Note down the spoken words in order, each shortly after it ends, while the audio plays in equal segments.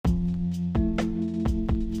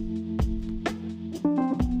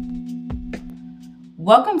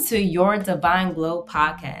Welcome to Your Divine Glow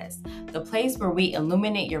podcast, the place where we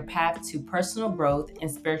illuminate your path to personal growth and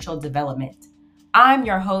spiritual development. I'm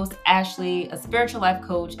your host, Ashley, a spiritual life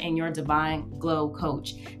coach and your Divine Glow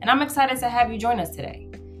coach, and I'm excited to have you join us today.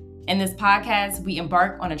 In this podcast, we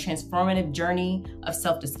embark on a transformative journey of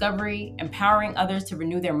self-discovery, empowering others to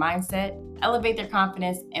renew their mindset, elevate their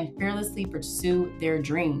confidence, and fearlessly pursue their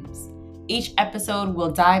dreams. Each episode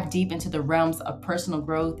will dive deep into the realms of personal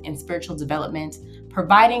growth and spiritual development,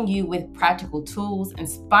 providing you with practical tools,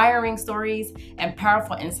 inspiring stories, and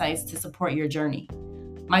powerful insights to support your journey.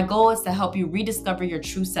 My goal is to help you rediscover your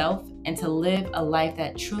true self and to live a life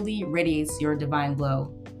that truly radiates your divine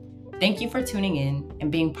glow. Thank you for tuning in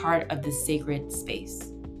and being part of this sacred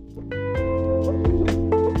space.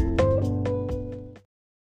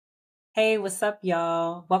 Hey, what's up,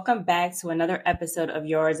 y'all? Welcome back to another episode of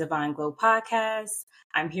Your Divine Glow podcast.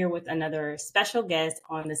 I'm here with another special guest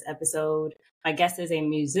on this episode. My guest is a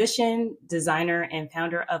musician, designer, and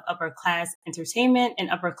founder of Upper Class Entertainment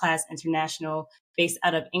and Upper Class International, based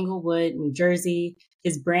out of Inglewood, New Jersey.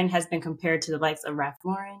 His brand has been compared to the likes of Ralph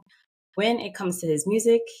Lauren. When it comes to his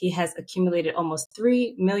music, he has accumulated almost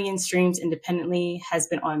 3 million streams independently, has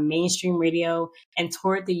been on mainstream radio, and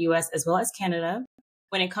toured the US as well as Canada.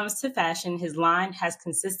 When it comes to fashion, his line has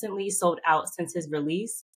consistently sold out since his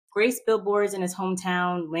release, graced billboards in his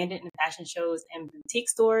hometown, landed in fashion shows and boutique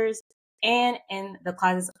stores, and in the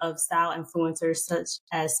closets of style influencers such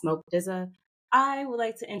as Smoke DZA. I would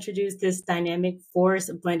like to introduce this dynamic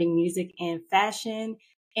force blending music and fashion,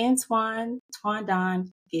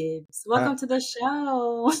 TwonDon Gibbs. Welcome to the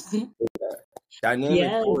show. Dynamic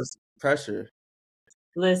Yes. force, pressure.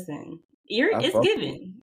 Listen, it's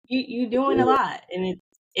given. You doing a lot, and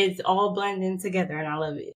it's all blending together, and I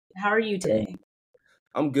love it. How are you today?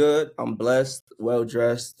 I'm good. I'm blessed, well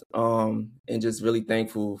dressed, and just really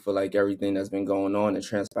thankful for like everything that's been going on and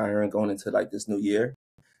transpiring going into like this new year.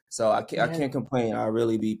 So I can't complain. I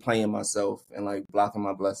really be playing myself and like blocking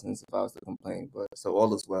my blessings if I was to complain. But so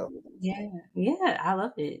all is well. Yeah, I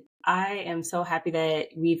love it. I am so happy that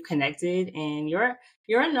we've connected, and you're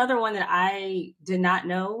another one that I did not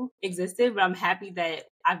know existed, but I'm happy that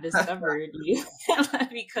I've discovered you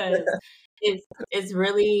because it's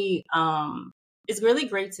really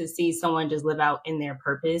great to see someone just live out in their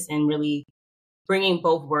purpose and really bringing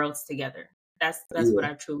both worlds together. That's what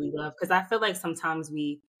I truly love, because I feel like sometimes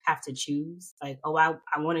we have to choose, like, oh, I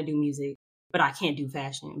want to do music, but I can't do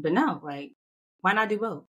fashion. But no, like, why not do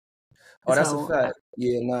both? Oh, that's a fact.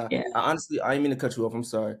 Yeah. I didn't mean to cut you off. I'm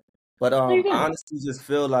sorry. But I honestly just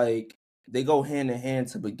feel like they go hand in hand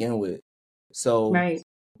to begin with. So, right.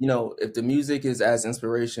 You know, if the music is as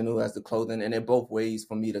inspirational as the clothing, and in both ways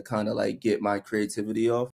for me to kind of like get my creativity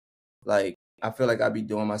off, like I feel like I'd be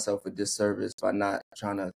doing myself a disservice by not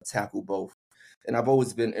trying to tackle both. And I've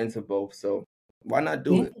always been into both. So why not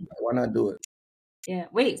do it? Why not do it? Yeah.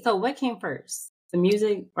 Wait, so what came first? The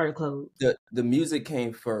music or the clothes? The music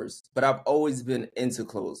came first, but I've always been into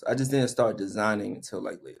clothes. I just didn't start designing until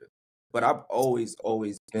like later. But I've always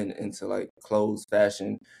been into like clothes,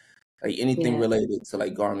 fashion, like anything related to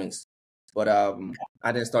like garments. But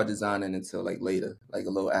I didn't start designing until like later, like a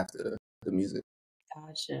little after the music.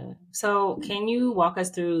 Gotcha. So can you walk us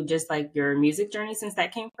through just like your music journey since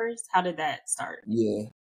that came first? How did that start? Yeah.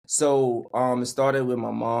 So it started with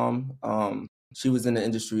my mom. She was in the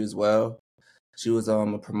industry as well. She was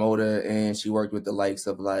a promoter, and she worked with the likes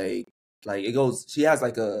of like she has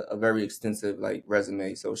like a very extensive like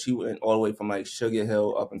resume. So she went all the way from like Sugar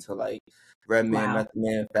Hill up until like Redman, Method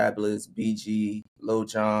Man, Fabulous, BG, Lil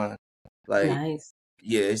Jon. Like nice.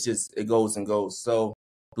 Yeah, it's just it goes and goes. So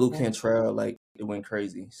Blue Cantrell, like it went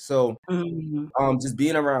crazy. So just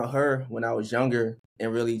being around her when I was younger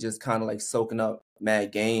and really just kind of like soaking up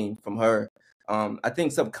mad game from her. I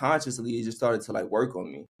think subconsciously it just started to like work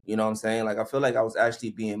on me. You know what I'm saying? Like I feel like I was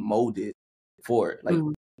actually being molded for it, like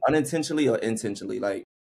unintentionally or intentionally. Like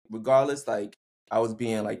regardless, like I was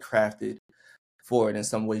being like crafted for it in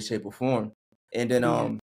some way, shape, or form. And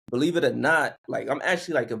then believe it or not, like I'm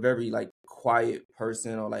actually like a very like quiet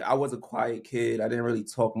person, or like I was a quiet kid. I didn't really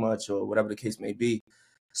talk much or whatever the case may be.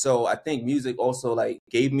 So I think music also like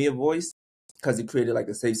gave me a voice because it created like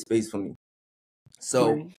a safe space for me.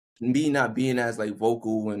 So me not being as like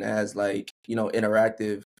vocal and as like, you know,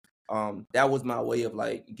 interactive, that was my way of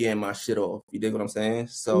like getting my shit off. You dig what I'm saying?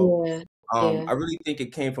 So I really think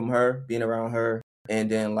it came from her, being around her. And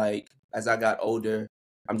then like as I got older,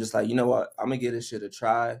 I'm just like, you know what, I'm gonna give this shit a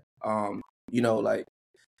try. You know, like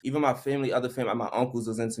even my family, other family, my uncles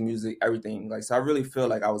was into music, everything. Like so I really feel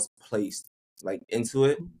like I was placed like into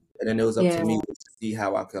it. And then it was up to me to see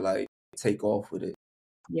how I could like take off with it.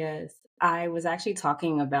 Yes. I was actually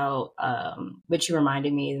talking about which you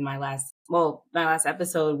reminded me in my last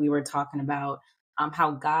episode we were talking about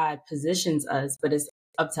how God positions us, but it's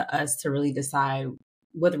up to us to really decide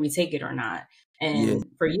whether we take it or not. Yeah, And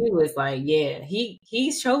for you it's like, yeah,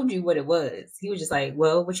 he showed you what it was. He was just like,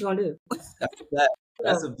 well, what you gonna do? that's a fact.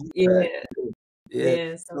 That's So a big fact. yeah, Yeah.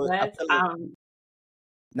 yeah. So So I that's feel like oh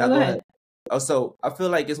now go go ahead. ahead. Oh, so I feel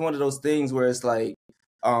like it's one of those things where it's like,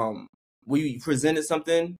 um, when you presented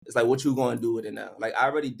something, it's like, what you going to do with it now? Like, I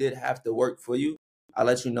already did have to work for you. I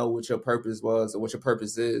let you know what your purpose was or what your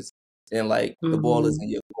purpose is, and like the ball is Hmm. in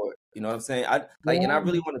your court. You know what I'm saying? I like, and I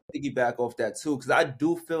really Yeah. want to piggyback off that too, because I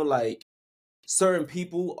do feel like certain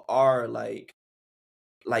people are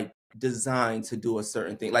like designed to do a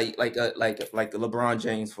certain thing, like LeBron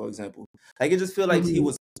James, for example. Like, I just feel like he Hmm.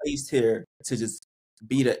 was placed here to just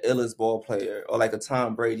be the illest ball player, or like a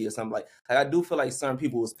Tom Brady or something like I do feel like certain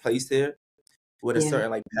people was placed here with a Yeah.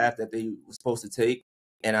 certain like path that they were supposed to take,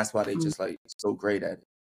 and that's why they just like so great at it.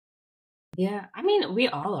 Yeah, I mean, we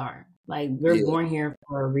all are. Like, we're Yeah, born here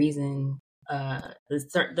for a reason.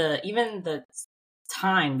 The even the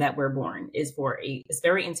time that we're born is for it's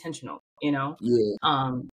very intentional, you know? yeah,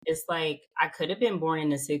 It's like I could have been born in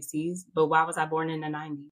the 60s, but why was I born in the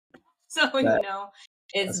 90s? So, that,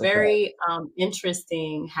 it's that's a fact. very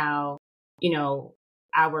interesting how,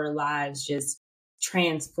 our lives just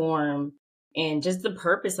transform and just the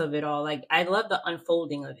purpose of it all. Like, I love the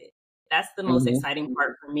unfolding of it. That's the most Hmm. exciting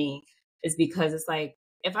part for me, is because it's like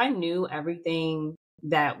if I knew everything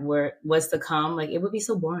that was to come, like it would be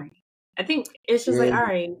so boring. I think it's just like, Yeah, all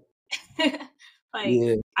right, like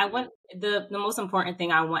yeah, I want the most important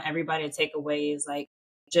thing I want everybody to take away is like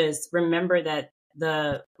just remember that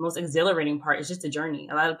the most exhilarating part is just the journey.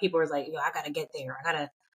 A lot of people are like, yo, I gotta get there. I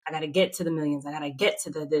gotta get to the millions. I gotta get to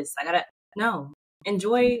the this. I gotta no.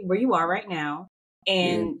 Enjoy where you are right now.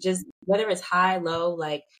 yeah. And just whether it's high, low,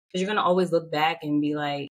 like, because you're gonna always look back and be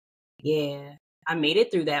like, yeah, I made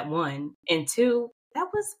it through that one. And two, that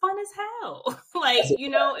was fun as hell. Like, That's a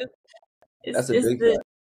it's that's a it's big the fact.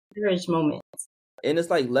 courage moment. And it's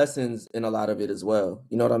like lessons in a lot of it as well.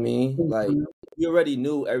 You know what I mean? Like, Mhm, you already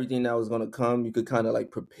knew everything that was gonna come. You could kind of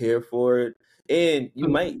like prepare for it, and you mhm.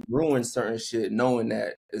 might ruin certain shit knowing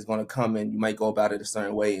that it's gonna come, and you might go about it a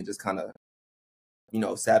certain way and just kind of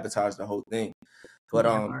sabotage the whole thing. But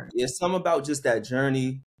That part. it's something about just that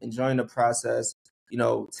journey, enjoying the process.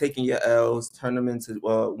 Taking your L's, turn them into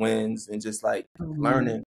wins, and just like Mhm.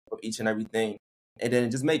 learning from each and everything, and then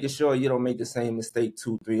just making sure you don't make the same mistake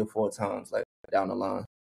two, three, or four times like down the line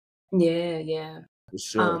Yeah, yeah. for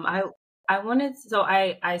sure. I wanted so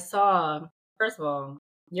I saw, first of all,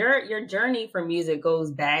 your journey for music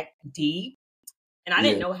goes back deep, and I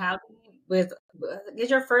didn't Yeah. know how deep with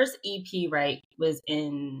because your first EP, right, was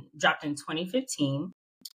in dropped in 2015,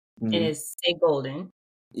 and Mhm. it's Stay Golden.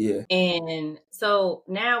 Yeah. And so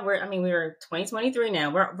now we're 2023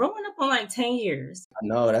 now. We're rolling up on like 10 years. I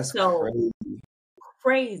know, that's So crazy.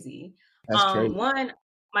 crazy. That's crazy. One,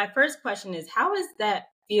 my first question is, how does that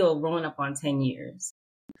feel rolling up on 10 years?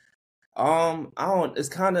 I don't it's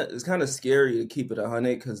kinda scary to keep it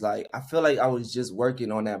 100 because like, I feel like I was just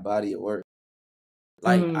working on that body of work.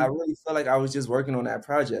 Like, I Mm, really feel like I was just working on that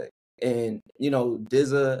project. And,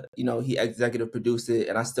 DZA, he executive produced it,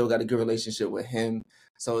 and I still got a good relationship with him.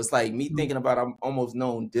 So it's like me mm, thinking about I'm almost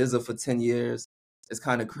known DZA for 10 years. It's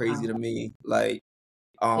kinda wow. crazy to me. Like,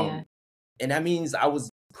 Yeah. and that means I was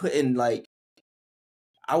putting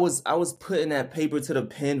that paper to the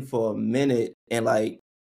pen for a minute, and like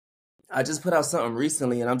I just put out something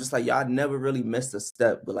recently, and I'm just like, y'all never really missed a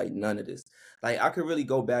step, but like none of this. Like, I could really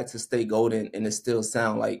go back to Stay Golden, and it still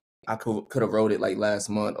sound like I could have wrote it like last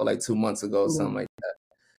month or like 2 months ago or something Yeah. like that.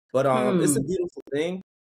 But it's a Hmm. beautiful thing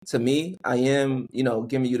to me. I am,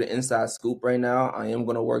 giving you the inside scoop right now. I am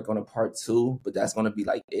gonna work on a part two, but that's gonna be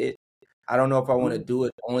like it. I don't know if I want to Mm, do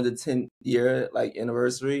it on the 10-year like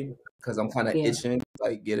anniversary because I'm kind of yeah. itching to,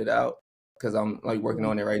 like, get it out because I'm like working Yeah.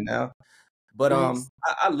 on it right now. But Nice.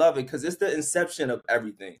 I love it because it's the inception of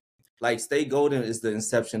everything. Like, Stay Golden is the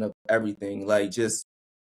inception of everything. Like, just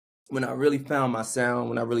when I really found my sound,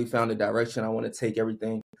 when I really found the direction I want to take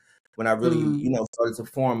everything, when I really, Mm, started to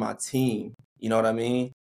form my team, you know what I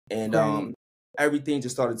mean? And right. everything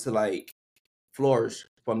just started to like flourish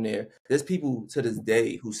from there. There's people to this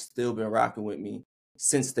day who still been rocking with me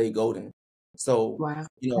since Stay Golden. So, Wow.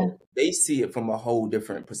 Yeah. they see it from a whole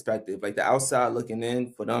different perspective. Like, the outside looking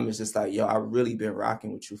in, for them, it's just like, yo, I really been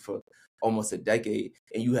rocking with you for almost a decade,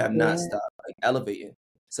 and you have not Yeah. stopped like elevating.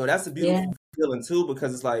 So that's a Yeah. beautiful feeling too,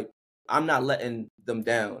 because it's like I'm not letting them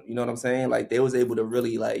down. You know what I'm saying? Like, they was able to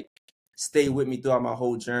really like stay with me throughout my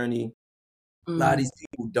whole journey, a lot of these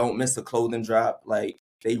people don't miss a clothing drop. Like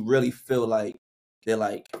they really feel like they're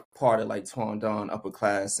like part of like TwonDon upper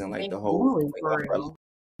class and like They the whole family like, for umbrella. real.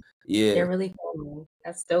 Yeah. They're really family.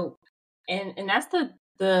 That's dope. And that's the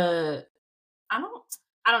I don't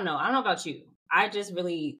I don't know. I don't know about you. I just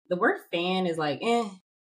really the word fan is like,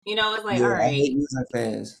 you know, it's like, all Yeah, I right, hate music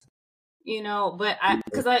fans. you know, but Yeah,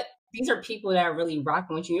 because I these are people that are really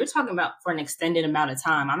rocking with you. You're talking about for an extended amount of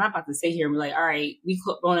time. I'm not about to sit here and be like, all right, we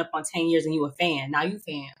grown up on 10 years and you a fan. Now you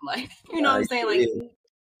fan. Like, you know what I'm saying? Like yeah,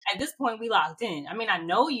 at this point we locked in. I mean, I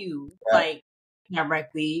know you right. like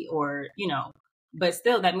directly or, you know, but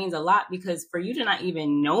still that means a lot because for you to not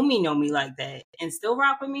even know me like that and still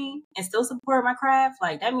rock with me and still support my craft,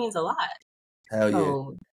 like that means a lot. Hell yeah.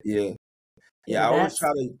 So Yeah. yeah, Yeah, I always that's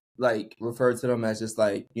try to like refer to them as just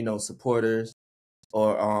like, supporters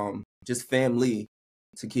or just family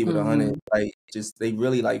to keep it 100. mhm, Like just they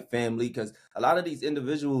really like family because a lot of these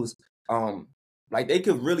individuals like they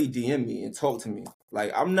could really DM me and talk to me.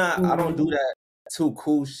 Like I don't do mhm, that too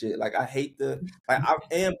cool shit. Like I hate like I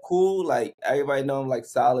am cool, like everybody know I'm like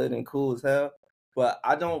solid and cool as hell, but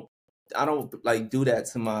I don't like do that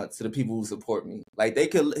to the people who support me. Like they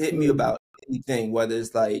could hit me mhm, about anything, whether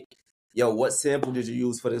it's like, yo, what sample did you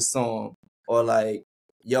use for this song? Or like,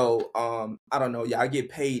 yo, I don't know, yeah, I get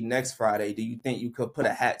paid next Friday. Do you think you could put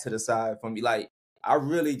a hat to the side for me? Like, I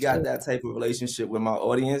really got that type of relationship with my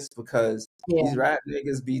audience because yeah, these rap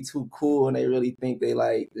niggas be too cool and they really think they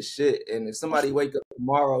like the shit. And if somebody wake up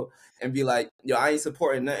tomorrow and be like, yo, I ain't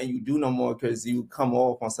supporting nothing you do no more because you come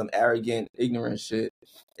off on some arrogant, ignorant shit,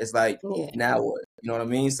 it's like, yeah, now what? You know what I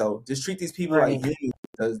mean? So just treat these people like right, humans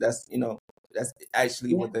because that's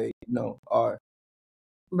actually yeah. what they, are.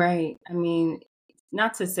 Right. I mean,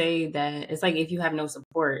 not to say that it's like if you have no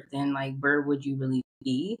support, then like where would you really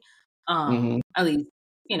be? Hmm. At least,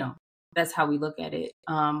 you know, that's how we look at it.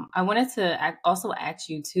 I wanted to also ask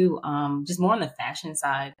you too, just more on the fashion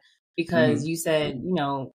side, Hmm. because you said, you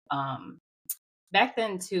know, back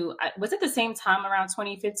then too, was it the same time around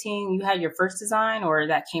 2015 you had your first design or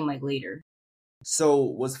that came like later? So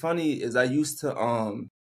what's funny is I used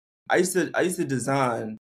to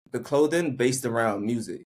design the clothing based around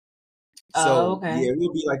music. Oh, So okay. yeah, it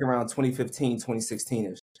would be like around 2015,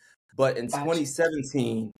 2016ish. But in Gotcha.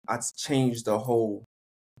 2017, I changed the whole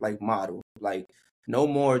like model. Like no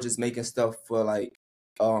more just making stuff for like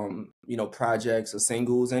projects or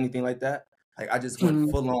singles, anything like that. Like I just went Mhm.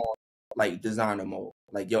 full on like designer mode.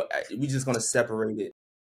 Like yo, we just gonna separate it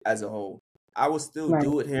as a whole. I will still Right.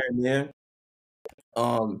 do it here and there.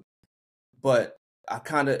 Um, but I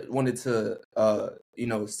kind of wanted to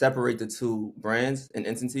separate the two brands and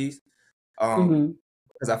entities. Um, Hmm.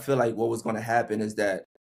 because I feel like what was gonna happen is that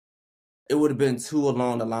it would have been too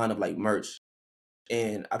along the line of like merch.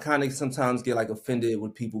 And I kind of sometimes get like offended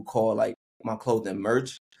when people call like my clothing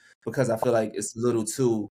merch because I feel like it's a little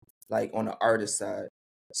too like on the artist side.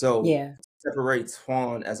 So Yeah. separate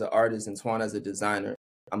Twan as an artist and Twan as a designer.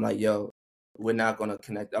 I'm like, yo, we're not gonna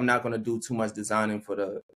connect. I'm not gonna do too much designing for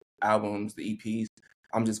the albums, the EPs.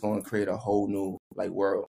 I'm just gonna create a whole new like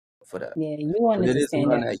world for that. Yeah. You But wanted it to is stand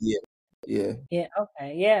around out. that year. Yeah. Yeah,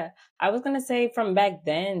 okay. Yeah. I was gonna say from back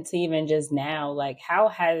then to even just now, like how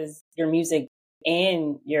has your music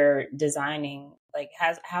and your designing, like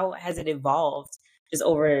how has it evolved just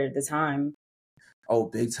over the time? Oh,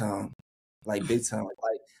 big time. Like big time.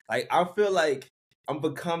 Like I feel like I'm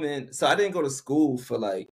becoming so I didn't go to school for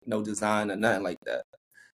like no design or nothing like that.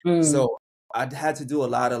 Mm, So I had to do a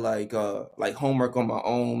lot of like homework on my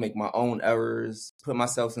own, make my own errors, put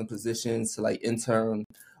myself in positions to like intern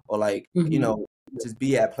or like, mhm, just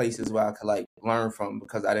be at places where I could like learn from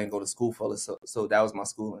because I didn't go to school for it. So that was my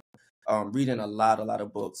schooling. Reading a lot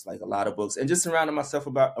of books, like a lot of books, and just surrounding myself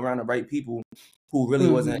around the right people who really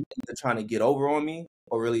wasn't mhm, either trying to get over on me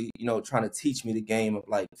or really, trying to teach me the game of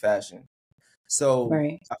like fashion. So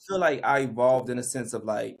right. I feel like I evolved in a sense of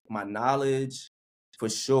like my knowledge for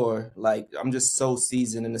sure. Like I'm just so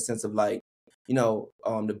seasoned in the sense of like,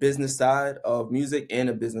 the business side of music and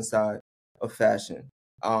the business side of fashion.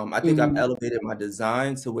 I think I've Mhm, elevated my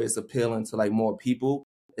design to where it's appealing to like more people.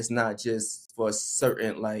 It's not just for a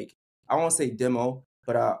certain like I won't say demo,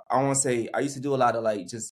 but I want to say I used to do a lot of like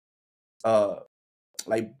just uh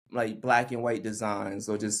like black and white designs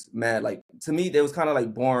or just mad like to me they was kind of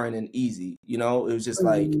like boring and easy, it was just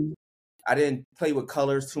like mhm, I didn't play with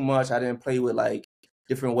colors too much. I didn't play with like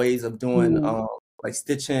different ways of doing mhm. like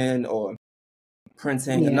stitching or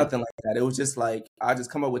printing or Yeah. nothing like that. It was just like I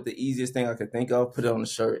just come up with the easiest thing I could think of, put it on a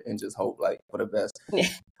shirt and just hope like for the best. Yeah.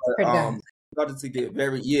 But Pray to God. started to get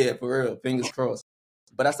very yeah, for real, fingers crossed.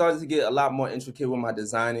 But I started to get a lot more intricate with my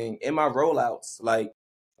designing and my rollouts. Like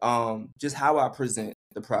just how I present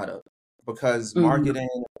the product, because Mm-hmm.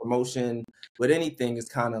 marketing, promotion with anything is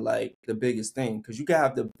kind of like the biggest thing, because you can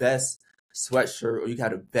have the best sweatshirt or you can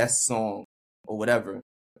have the best song or whatever,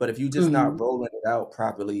 but if you just Mm-hmm. not rolling it out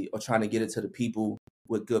properly or trying to get it to the people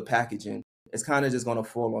with good packaging, it's kind of just gonna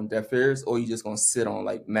fall on deaf ears, or you just gonna sit on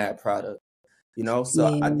like mad product, you know. So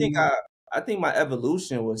Yeah. I think my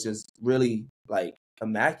evolution was just really like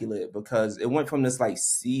immaculate, because it went from this like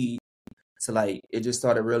seed to like it just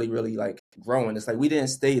started really, really like growing. It's like we didn't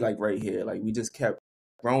stay like right here. Like we just kept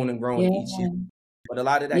growing and growing each year. Yeah. But a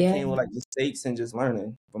lot of that Yeah. came with like mistakes and just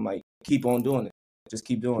learning from like keep on doing it. Just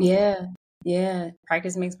keep doing it. Yeah. Yeah.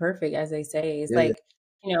 Practice makes perfect, as they say. It's Yeah. like,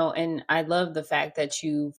 and I love the fact that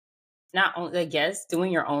you not only, I guess,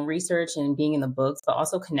 doing your own research and being in the books, but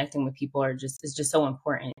also connecting with people is just so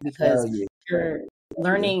important, because Hell yeah. you're Yeah.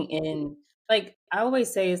 learning in, like I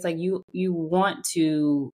always say, it's like you want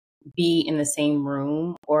to be in the same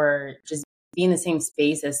room or just be in the same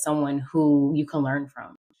space as someone who you can learn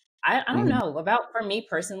from. I don't Mhm. know about, for me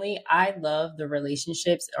personally, I love the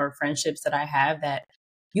relationships or friendships that I have that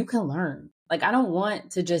you can learn. Like I don't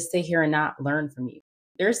want to just sit here and not learn from you.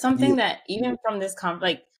 There's Yeah. something that even from this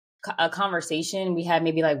a conversation we had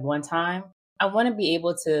maybe like one time, I want to be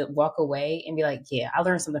able to walk away and be like, yeah, I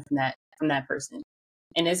learned something from that person.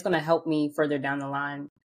 And it's going to help me further down the line.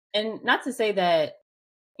 And not to say that,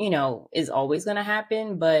 is always going to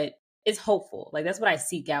happen, but it's hopeful. Like that's what I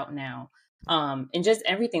seek out now. And just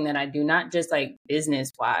everything that I do, not just like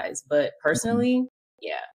business wise, but Mhm. personally,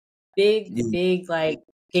 yeah. Big, Yeah. big like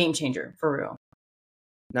game changer for real.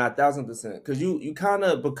 Nah, 1,000%. Because you kind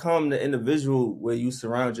of become the individual where you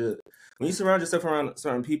surround your when you surround yourself around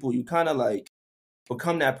certain people, you kind of like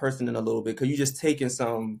become that person in a little bit, because you're just taking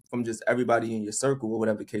some from just everybody in your circle or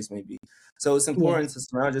whatever the case may be. So it's important Yes. to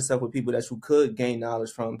surround yourself with people that you could gain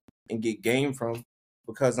knowledge from and get game from,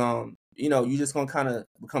 because you just gonna kind of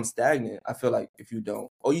become stagnant. I feel like if you don't,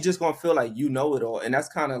 or you just gonna feel like you know it all, and that's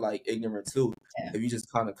kind of like ignorant too. Yeah. If you just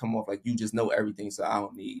kind of come off like you just know everything, so I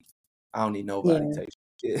don't need nobody Yeah. type.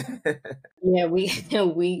 Yeah, Yeah,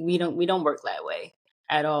 we we don't work that way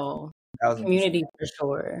at all. 1,000%. Community for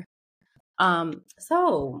sure.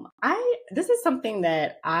 So I this is something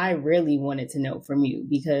that I really wanted to know from you,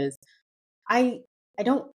 because I I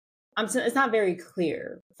don't it's not very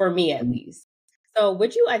clear for me at Mhm. least. So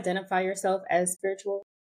would you identify yourself as spiritual?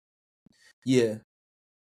 Yeah,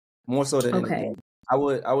 more so than Okay, anything. I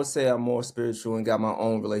would say I'm more spiritual and got my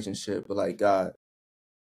own relationship with like God.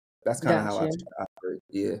 That's kind of how I gotcha. operate.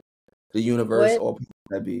 Yeah, the universe, What all people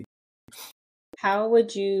that be. How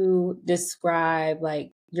would you describe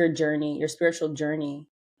like your journey, your spiritual journey,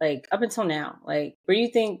 like up until now? Like where do you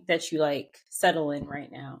think that you like settle in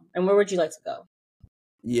right now? And where would you like to go?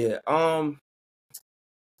 Yeah.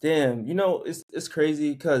 Damn. It's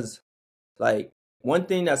crazy because like one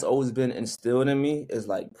thing that's always been instilled in me is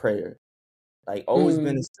like prayer. Like always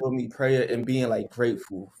been Mm, instilled in me prayer and being like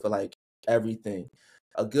grateful for like everything.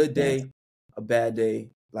 A good yes. day, a bad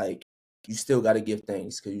day, like you still got to give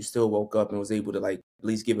thanks because you still woke up and was able to like at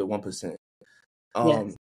least give it 1%. Yes.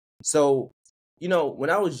 Um, so, when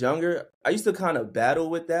I was younger, I used to kind of battle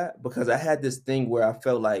with that because I had this thing where I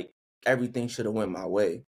felt like everything should have went my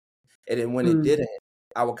way. And then when it Mm, didn't,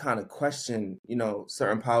 I would kind of question,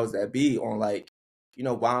 certain powers that be on like,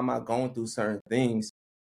 why am I going through certain things?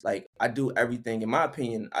 Like I do everything, in my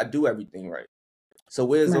opinion, I do everything right. So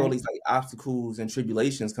where's all right. these like obstacles and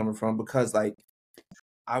tribulations coming from? Because like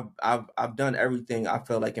I've done everything I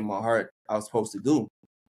felt like in my heart I was supposed to do.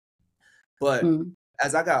 But Mm,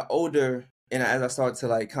 as I got older and as I started to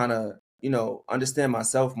like kind of, understand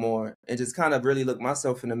myself more and just kind of really look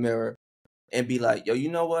myself in the mirror and be like, yo, you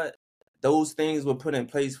know what? Those things were put in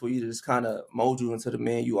place for you to just kind of mold you into the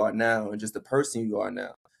man you are now and just the person you are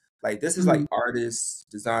now. Like this is like mm, artist,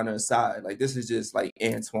 designer aside. Like this is just like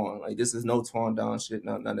Antoine. Like this is no TwonDon shit,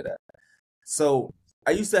 none of that. So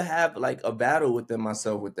I used to have like a battle within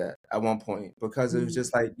myself with that at one point because it was mm,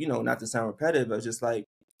 just like, not to sound repetitive, but just like,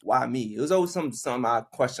 why me? It was always something I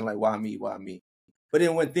question like, why me? Why me? But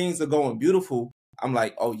then when things are going beautiful, I'm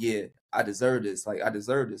like, oh yeah, I deserve this. Like I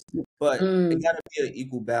deserve this. But it mm, gotta be an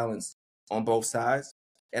equal balance on both sides.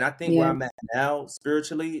 And I think where yeah. I'm at now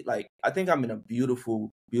spiritually, like I think I'm in a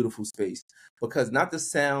beautiful, beautiful space. Because not to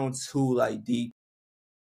sound too like deep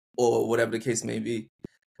or whatever the case may be.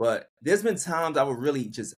 But there's been times I would really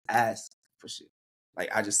just ask for shit. Like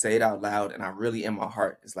I just say it out loud and I really in my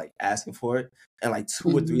heart is like asking for it. And like 2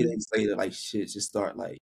 or 3 Mm, days later, like shit just start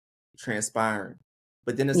like transpiring.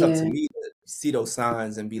 But then it's up to yeah. me to see those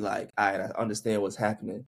signs and be like, all right, I understand what's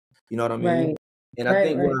happening. You know what I mean? Right. And I Right.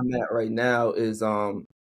 think where Right. I'm at right now is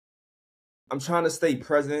I'm trying to stay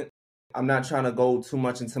present. I'm not trying to go too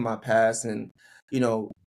much into my past and, you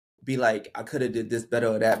know, be like, I could have did this better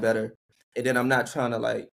or that better. And then I'm not trying to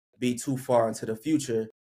like be too far into the future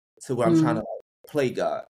to where I'm trying to like, play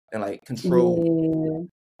God and like control,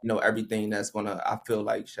 Yeah. everything that's gonna I feel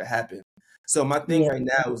like should happen. So my thing Yeah. right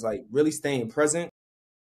now is like really staying present,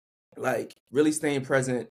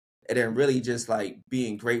 and then really just like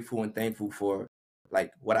being grateful and thankful for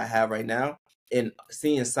like what I have right now and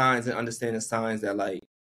seeing signs and understanding signs that like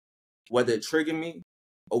whether it trigger me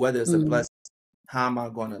or whether it's a Mm. blessing, how am I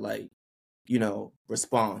gonna like,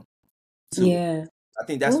 respond to it? Yeah. I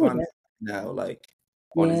think that's Ooh, why I'm now like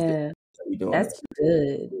on this day yeah. that we doing That's this.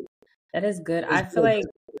 good. That is good. It's I feel good. like,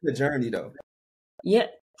 It's a journey though. yeah,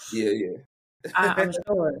 Yeah, yeah. I'm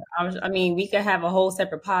sure. I mean, we could have a whole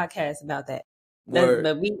separate podcast about that. Word.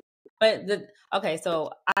 Okay,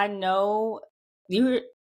 so I know you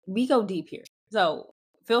we go deep here. So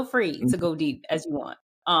feel free to Mhm. go deep as you want.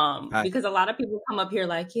 All right. Because a lot of people come up here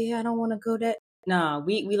like, yeah, I don't want to go that. Nah,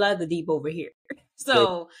 we love the deep over here. Yeah,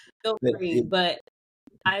 So feel yeah, free. But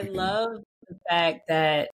I love the fact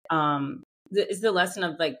that it's the lesson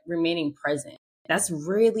of like remaining present. That's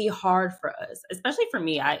really hard for us, especially for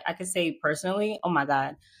me. I could say personally, oh my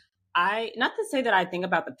God. I not to say that I think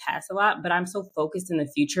about the past a lot, but I'm so focused in the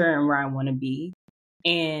future and where I want to be.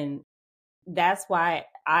 And that's why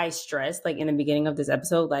I stress like in the beginning of this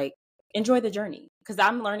episode, like enjoy the journey. Cause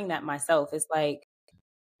I'm learning that myself. It's like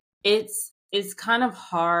it's kind of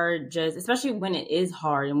hard just especially when it is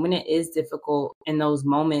hard and when it is difficult in those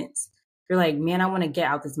moments. You're like, man, I want to get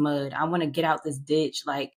out this mud. I want to get out this ditch.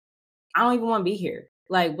 Like, I don't even want to be here.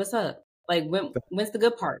 Like, what's up? Like, when's the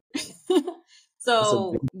good part? that's a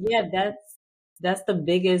So big yeah, that's the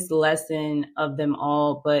biggest lesson of them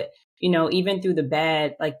all. But even through the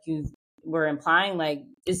bad, like you were implying, like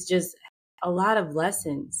it's just a lot of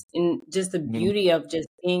lessons and just the mhm. beauty of just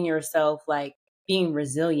being yourself, like being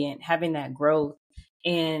resilient, having that growth.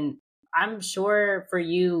 And I'm sure for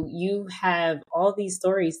you, you have all these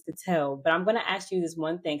stories to tell, but I'm going to ask you this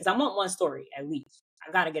one thing because I want one story at least.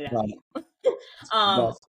 I got to get it out of Wow. you.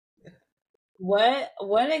 um,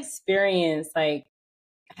 what experience like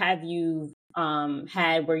have you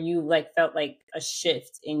had where you like felt like a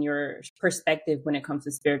shift in your perspective when it comes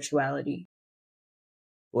to spirituality?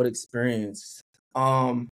 What experience?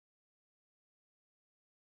 Um,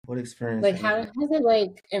 what experience Like have I how had? has it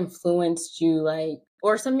like influenced you, like,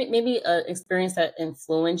 or some maybe a experience that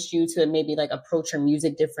influenced you to maybe like approach your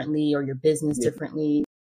music differently or your business Yeah, differently?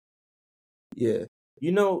 yeah.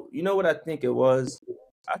 You know what I think it was?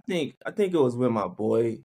 I think it was when my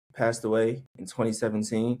boy passed away in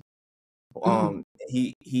 2017. Mhm.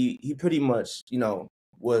 He pretty much,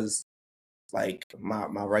 was like my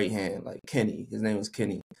right hand, like Kenny. His name was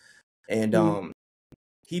Kenny. And Mm.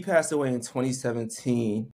 he passed away in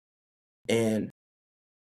 2017 and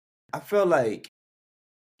I felt like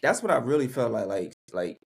that's what I really felt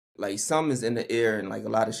like some is in the air and like a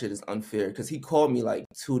lot of shit is unfair because he called me like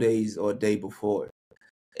 2 days or a day before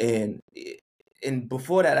and and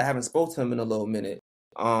before that I haven't spoke to him in a little minute.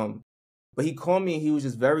 Um, but he called me and he was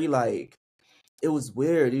just very like it was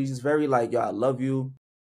weird. He was just very like, yo, I love you.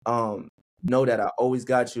 Um, know that I always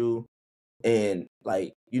got you and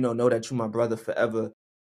like, know that you're my brother forever.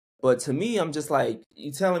 But to me, I'm just like,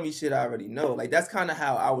 you telling me shit I already know. Like that's kind of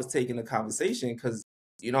how I was taking the conversation because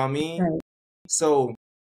you know what I mean? Right. So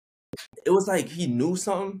it was like he knew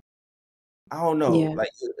something. I don't know. Yeah. Like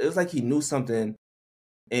it was like he knew something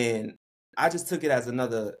and I just took it as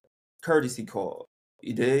another courtesy call.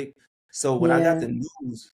 You dig? So when I got Yeah. the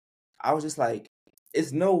news, I was just like,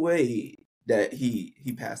 it's no way that he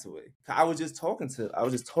passed away. I was just talking to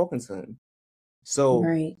him. So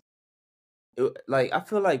Right. like I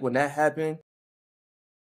feel like when that happened,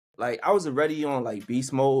 like I was already on like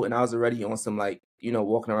beast mode and I was already on some like,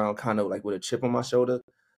 walking around kind of like with a chip on my shoulder.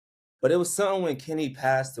 But it was something when Kenny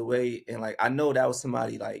passed away and like I know that was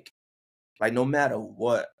somebody like no matter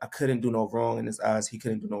what, I couldn't do no wrong in his eyes. He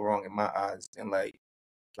couldn't do no wrong in my eyes. And like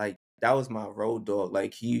that was my road dog.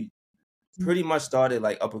 Like he pretty much started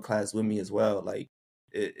like upper class with me as well. Like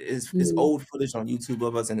it's Mm. old footage on YouTube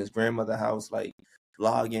of us in his grandmother's house, like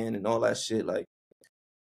vlogging and all that shit. Like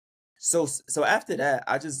so after that,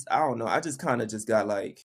 I don't know. I just kind of just got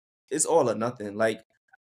like it's all or nothing. Like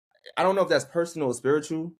I don't know if that's personal or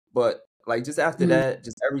spiritual, but like just after Mm. that,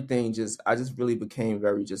 just everything just I just really became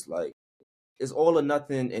very just like it's all or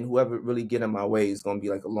nothing, and whoever really get in my way is gonna be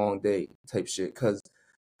like a long day type shit. Cause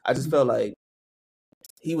I just felt like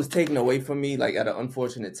he was taken away from me like at an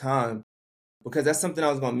unfortunate time. Because that's something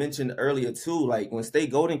I was gonna mention earlier too. Like when Stay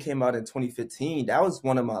Golden came out in 2015, that was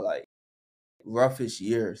one of my like roughest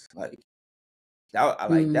years. Like I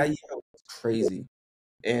like that year was crazy.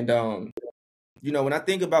 And when I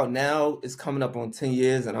think about now, it's coming up on 10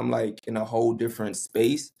 years and I'm like in a whole different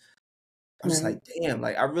space. I'm just Right. like, damn,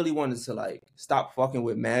 like I really wanted to like stop fucking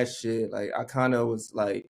with mad shit. Like I kind of was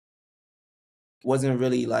like, wasn't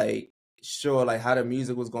really like sure like how the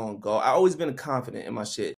music was gonna go. I always been confident in my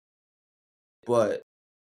shit, but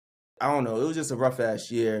I don't know. It was just a rough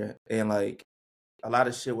ass year, and like a lot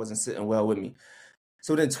of shit wasn't sitting well with me.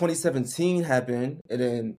 So then 2017 happened, and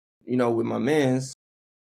then with my man's,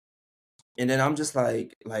 and then I'm just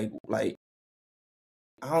like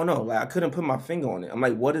I don't know, like I couldn't put my finger on it. I'm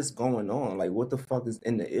like, what is going on? Like, what the fuck is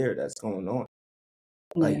in the air that's going on?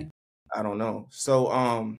 Yeah. Like, I don't know. So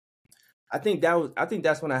I think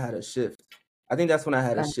that's when I had a shift. I think that's when I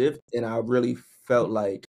had a Got shift, and I really felt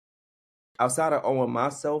like outside of owing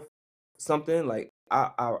myself something, like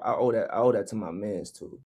I owe that to my man's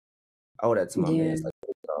too. I owe that to my Yeah. man's like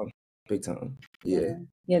big time. Yeah.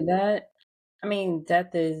 Yeah. Yeah. I mean,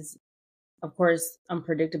 death is, of course,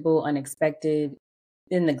 unpredictable, unexpected.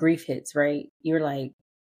 Then the grief hits, right? You're like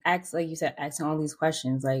you said, asking all these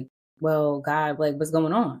questions, like, well, God, like, what's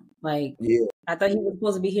going on? Like, Yeah. I thought he was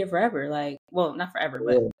supposed to be here forever. Like, well, not forever,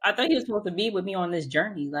 but Yeah. I thought he was supposed to be with me on this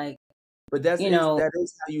journey. Like, But you know, that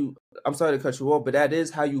is how you I'm sorry to cut you off, but that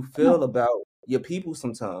is how you feel no, about your people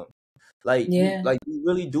sometimes. yeah, Like you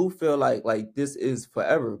really do feel like this is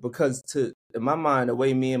forever because to in my mind the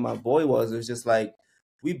way me and my boy was, it was just like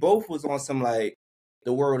we both was on some like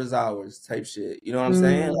the world is ours type shit. You know what I'm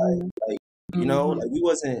saying? hmm Like hmm like we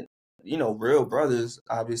wasn't real brothers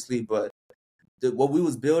obviously, but what we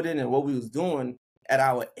was building and what we was doing at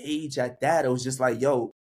our age at that, it was just like,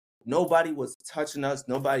 yo, nobody was touching us.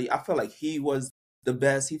 Nobody, I felt like he was the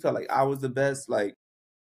best. He felt like I was the best. Like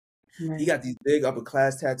he right, got these big upper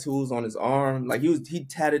class tattoos on his arm. Like he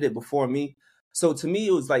tatted it before me. So to me,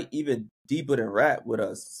 it was like even deeper than rap with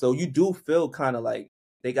us. So you do feel kind of like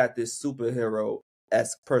they got this superhero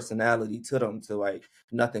esque personality to them to like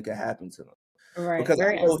nothing can happen to them. right, Because I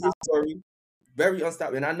very know his unstoppable. story, very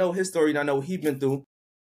unstoppable. And I know his story and I know what he's been through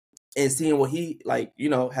and seeing what he like,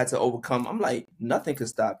 had to overcome. I'm like, nothing can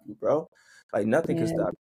stop you, bro. Like nothing can Yeah,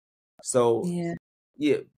 stop you. So yeah,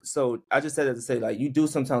 yeah, so I just said that to say like you do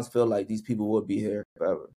sometimes feel like these people will be here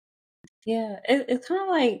forever. yeah. It's kind of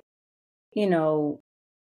like, you know,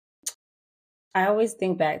 I always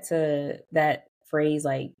think back to that phrase,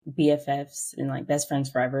 like BFFs and like best friends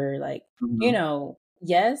forever. Like, Mhm.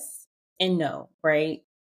 yes and no, right?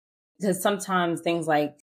 Because sometimes things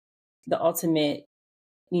like the ultimate,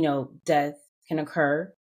 death can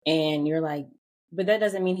occur and you're like, but that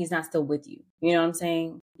doesn't mean he's not still with you. You know what I'm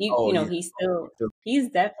saying? Oh yeah. He's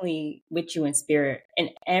definitely with you in spirit in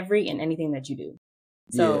every and anything that you do.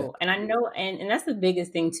 Yeah. So, and I know, and that's the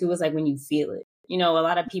biggest thing too, is like when you feel it. A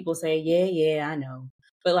lot of people say, yeah, yeah, I know.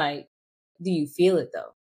 But like, do you feel it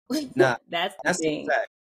though? Nah, That's the that's a thing. fact.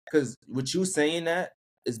 Because with you saying that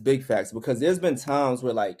is big facts. Because there's been times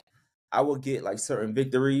where like I will get like certain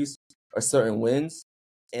victories or certain wins,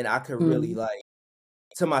 and I could really Mm, like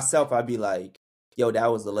to myself, I'd be like, yo, that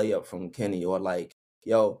was a layup from Kenny, or like,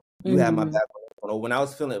 yo, you had my back mhm, on this one. Or when I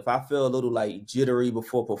was feeling, if I feel a little like jittery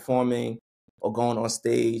before performing or going on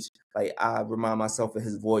stage, like I remind myself of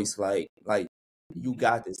his voice, like you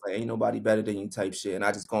got this, like ain't nobody better than you type shit, and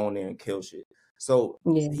I just go on there and kill shit. So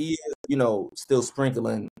yeah. he is, still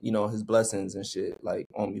sprinkling, his blessings and shit like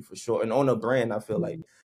on me for sure, and on the brand, I feel like Mhm,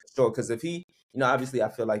 for sure, because if he, obviously, I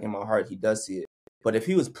feel like in my heart he does see it. But if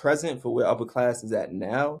he was present for where upper class is at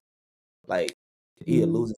now, like he'd mhm.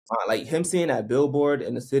 lose his mind. Like him seeing that billboard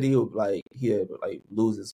in the city, would like he'd like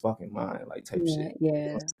lose his fucking mind, like type Yeah, shit.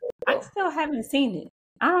 You know yeah. what I I'm saying? still haven't seen it.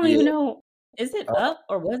 I don't Yeah, even know. Is it uh, up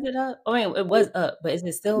or was it up? I mean, it it, was up, but is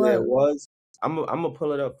it still yeah, it up? was. I'm gonna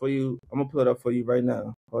pull it up for you. I'm gonna pull it up for you right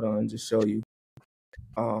now. Hold on, just show you.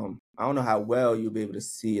 I don't know how well you'll be able to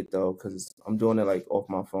see it though, because I'm doing it like off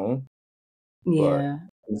my phone. But Yeah.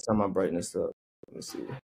 let's turn my brightness up. Let me see.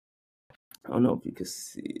 I don't know if you can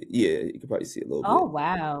see it. Yeah, you can probably see it a little Oh bit.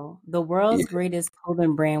 wow. The Yeah, world's greatest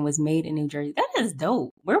clothing brand was made in New Jersey. That is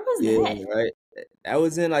dope. Where was yeah, that? right. I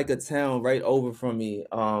was in like a town right over from me,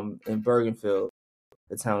 in Bergenfield.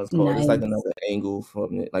 The town is called. It's like Nice. another angle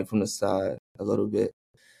from it, like from the side a little bit.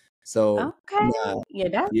 So Okay. nah, Yeah,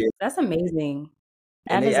 that's yeah, that's amazing.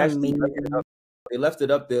 and That they is actually left it amazing. up. They left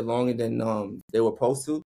it up there longer than they were supposed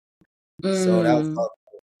to. So Mm.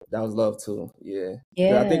 that was love too. Yeah,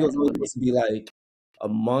 because I think it Yeah. was only supposed to be like a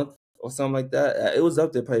month or something like that. It was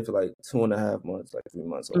up there probably for like 2.5 months, like 3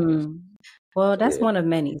 months almost. Mm. Well, So that's yeah. one of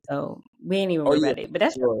many, so we ain't even Oh worried yeah, about it. But for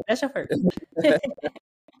sure. that's your first.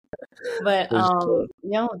 But For sure.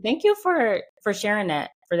 thank you for sharing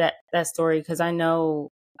that. for that story, because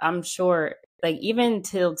I'm sure, like, even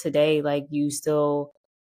till today, like, you still,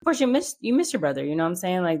 of course, you miss your brother. You know what I'm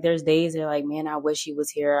saying? Like, there's days you're like, man, I wish he was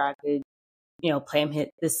here. I could, play him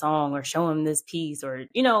hit this song or show him this piece or,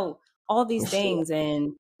 all these for sure. things.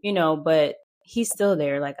 And, but he's still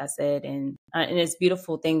there, like I said. And it's a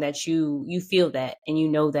beautiful thing that you feel that and you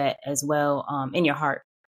know that as well, in your heart.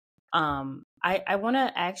 I want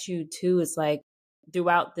to ask you too, it's like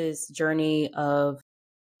throughout this journey of,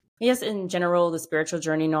 yes, in general, the spiritual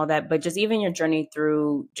journey and all that, but just even your journey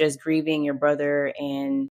through just grieving your brother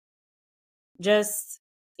and just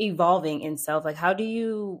evolving in self, like how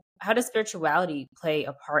does spirituality play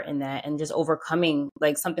a part in that and just overcoming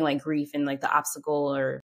like something like grief and like the obstacle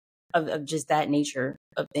or of just that nature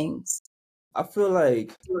of things? I feel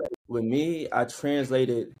like with me, I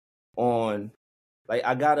translated on like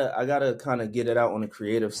I gotta kind of get it out on the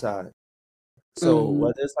creative side. So Hmm.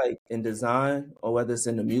 whether it's like in design or whether it's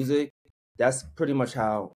in the music, that's pretty much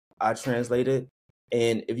how I translate it.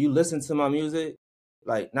 And if you listen to my music,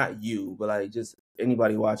 like not you, but like just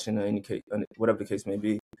anybody watching or any case, whatever the case may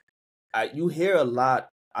be, you hear a lot.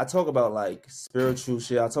 I talk about like spiritual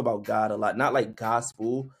shit. I talk about God a lot, not like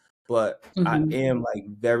gospel, but I Hmm. am like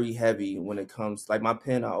very heavy when it comes like my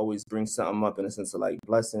pen. I always bring something up in a sense of like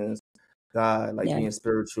blessings, God, like Yeah. being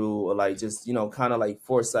spiritual or like just kind of like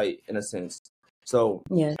foresight in a sense. So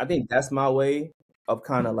Yeah. I think that's my way of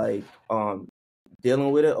kind of like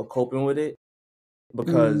dealing with it or coping with it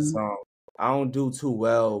because Mm, I don't do too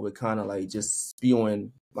well with kind of like just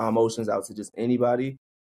spewing my emotions out to just anybody.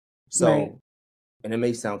 right. So and it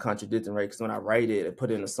may sound contradicting, right? Because when I write it, I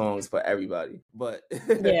put it in the songs for everybody. But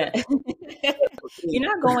Yeah. for me, You're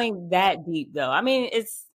not going that deep though. I mean,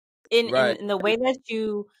 it's in, right? in the way that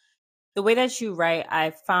you write,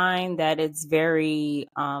 I find that it's very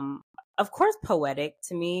of course poetic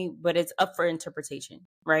to me, but it's up for interpretation,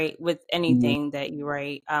 right? With Mhm. anything that you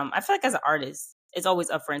write. I feel like as an artist, it's always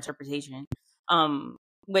up for interpretation. Um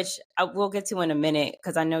which I will get to in a minute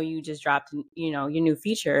because I know you just dropped, your new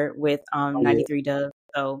feature with Oh yeah, 93 Dove.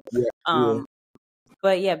 So yeah, yeah. um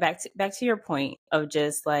but yeah, back to your point of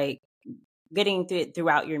just like getting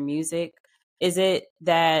throughout your music. Is it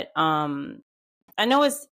that I know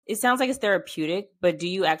it sounds like it's therapeutic, but do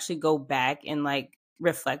you actually go back and like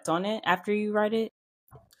reflect on it after you write it?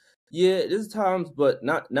 Yeah, there's times, but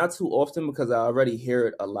not too often because I already hear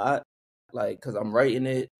it a lot. Like, because I'm writing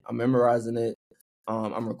it, I'm memorizing it,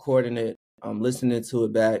 I'm recording it, I'm listening to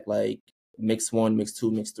it back, like mix one, mix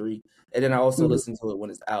two, mix three, and then I also Mhm. listen to it when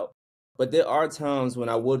it's out. But there are times when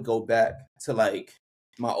I would go back to like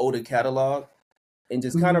my older catalog and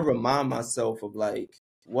just kind Mhm. of remind myself of like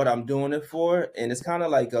what I'm doing it for, and it's kind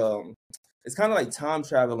of like time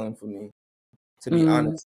traveling for me, to be Mhm.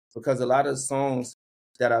 honest, because a lot of songs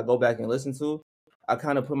that I go back and listen to, I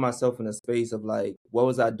kind of put myself in a space of like, what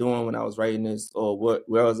was I doing when I was writing this, or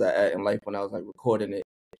where was I at in life when I was like recording it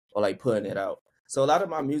or like putting it out. So a lot of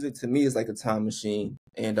my music to me is like a time machine,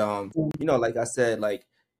 and like I said, like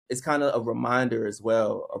it's kind of a reminder as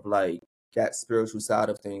well of like that spiritual side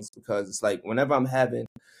of things because it's like whenever I'm having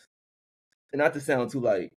and not to sound too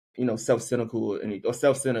like self-cynical or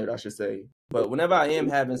self-centered, I should say. But whenever I am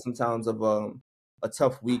having sometimes of a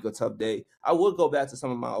tough week or tough day, I would go back to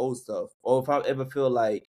some of my old stuff. Or if I ever feel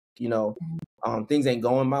like you know things ain't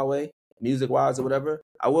going my way, music wise or whatever,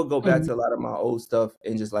 I would go back Mhm. to a lot of my old stuff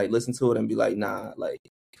and just like listen to it and be like, nah, like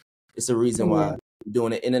it's a reason Yeah. why I'm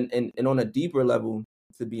doing it. And on a deeper level,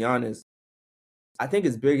 to be honest, I think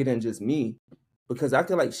it's bigger than just me because I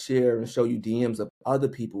could like share and show you DMs of other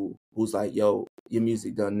people who's like, yo, your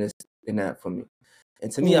music done this and that for me.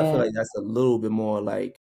 And to me, I feel Yeah. like that's a little bit more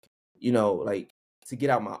like, like to get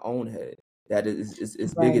out my own head. That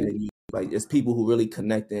is bigger Right. than you. Like it's people who really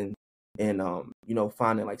connecting and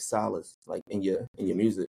finding like solace like in your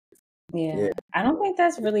music. Yeah. Yeah. I don't think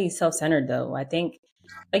that's really self-centered though. I think,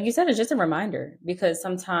 like you said, it's just a reminder because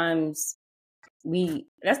sometimes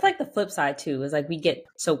that's like the flip side too, is like we get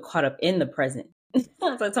so caught up in the present.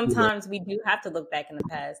 So Yeah. sometimes we do have to look back in the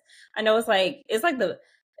past. I know it's like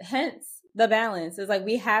hence the balance is like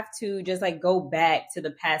we have to just like go back to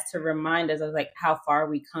the past to remind us of like how far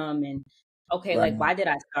we come and okay, Right. like why did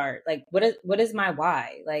I start? Like what is my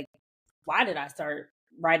why? Like why did I start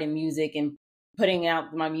writing music and putting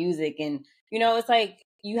out my music? And it's like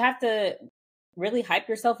you have to really hype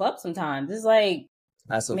yourself up sometimes. It's like,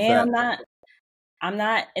 That's a man, fact. I'm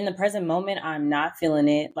not in the present moment. I'm not feeling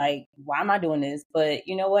it. Like, why am I doing this? But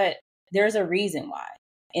you know what? There's a reason why.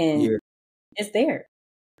 Yeah. And it's there.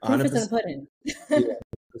 Proof is in the 100%. pudding. Yeah.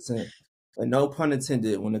 100%. And no pun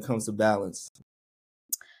intended when it comes to balance.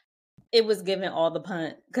 It was given all the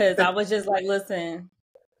punt because I was just like, listen.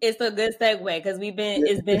 it's a good segue because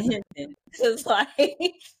Yeah. it's been hinted. It's like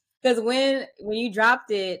because when you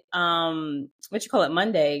dropped it, what you call it,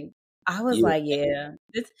 Monday, I was Yeah. like, yeah.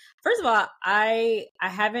 This first of all, I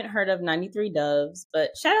haven't heard of 93 Doves,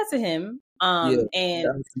 but shout out to him. Yeah. And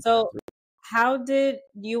That was- so how did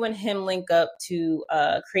you and him link up to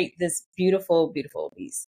create this beautiful, beautiful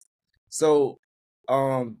piece? So,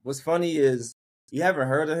 what's funny is you haven't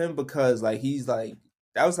heard of him because like he's like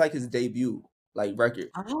that was like his debut like record.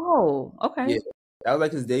 Oh, Yeah, okay. that was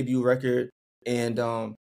like his debut record, and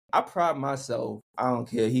I pride myself. I don't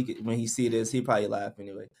care. When he see this, he probably laugh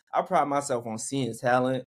anyway. I pride myself on seeing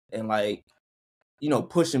talent and like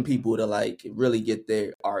pushing people to like really get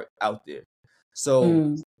their art out there. So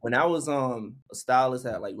Mm. when I was a stylist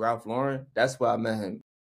at like Ralph Lauren, that's where I met him.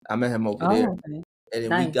 I met him over there, Oh, okay. and then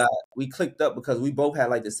Nice. we clicked up because we both had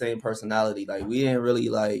like the same personality. Like we didn't really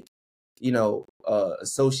like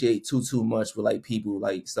associate too much with like people.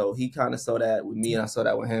 Like so he kind of saw that with me and I saw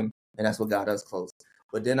that with him, and that's what got us close.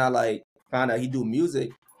 But then I like found out he do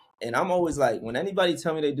music, and I'm always like when anybody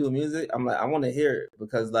tell me they do music, I'm like I want to hear it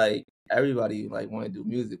because like everybody like want to do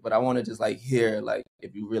music, but I want to just like hear like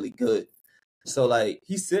if you really good. So like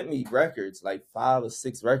he sent me records, like 5 or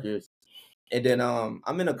 6 records, and then I'm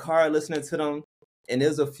in a car listening to them, and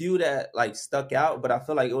there's a few that like stuck out, but I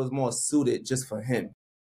feel like it was more suited just for him.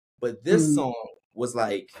 But this Mm. song was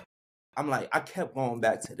like, I'm like, I kept going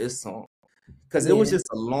back to this song because it was Yeah. just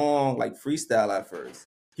a long like freestyle at first.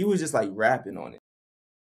 He was just like rapping on it.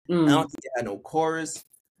 I Mm. don't think it had no chorus,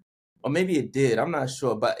 or maybe it did. I'm not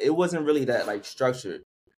sure, but it wasn't really that like structured.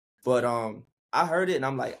 But I heard it and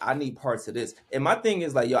I'm like, I need parts of this. And my thing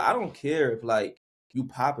is like, yo, I don't care if like you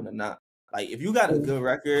popping or not. Like if you got a good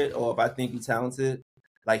record or if I think you talented,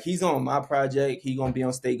 like he's on my project, he gonna be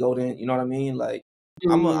on State Golden. You know what I mean? Like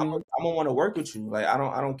Mm. I'm gonna want to work with you. Like I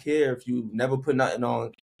don't care if you never put nothing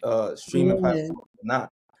on streaming Yeah. platform or not.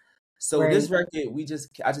 So this Right. record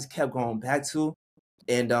I just kept going back to,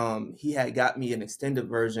 and he had got me an extended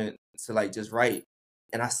version to like just write,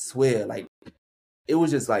 and I swear like it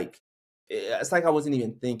was just like it's like I wasn't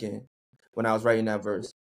even thinking when I was writing that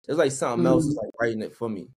verse. It was like something else was Mm. like writing it for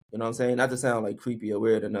me. You know what I'm saying? Not to sound like creepy or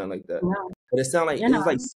weird or nothing like that, No, but it sounded like you're it was not.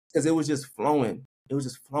 like because it was just flowing. It was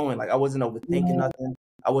just flowing. Like I wasn't overthinking Yeah. nothing.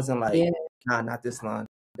 I wasn't like, Yeah. nah, not this line,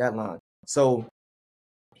 that line. So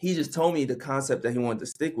he just told me the concept that he wanted to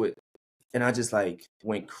stick with, and I just like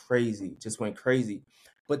went crazy, just went crazy.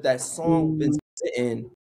 But that song been Mm.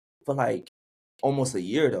 sitting for like almost a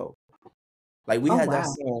year though. Like we Oh, had that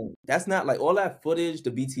wow. song. That's not like all that footage,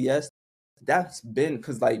 the BTS, that's been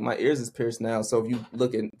because like my ears is pierced now. So if you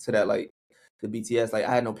look into that, like the BTS, like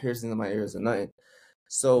I had no piercings in my ears or nothing. I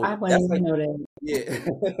So wouldn't that's even like know that.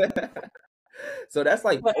 yeah. So that's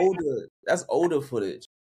like But older. That's older footage.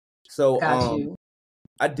 So got you.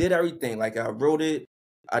 I did everything. Like I wrote it,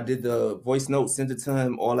 I did the voice note, sent it to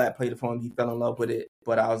him, all that, played it for him. He fell in love with it.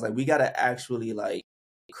 But I was like, we gotta actually like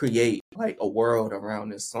create like a world around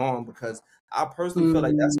this song because I personally feel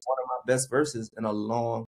like that's Mm. one of my best verses in a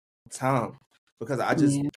long time because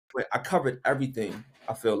Yeah. I covered everything.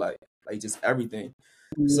 I feel like just everything.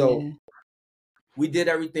 So Yeah. we did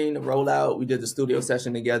everything, the rollout. We did the studio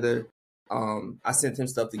session together. I sent him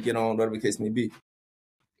stuff to get on, whatever the case may be.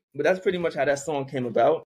 But that's pretty much how that song came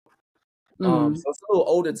about. Mm. So it's a little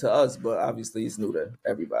older to us, but obviously it's new to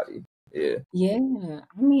everybody. Yeah. Yeah.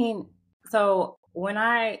 I mean, so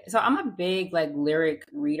I'm a big like lyric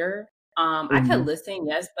reader. I could Hmm. listen,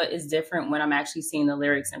 yes, but it's different when I'm actually seeing the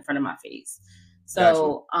lyrics in front of my face. Got you.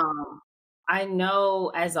 So, I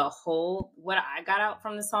know as a whole, what I got out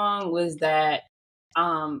from the song was that,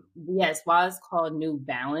 yes, while it's called New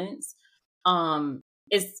Balance, um,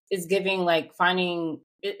 it's giving like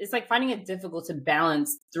it's like finding it difficult to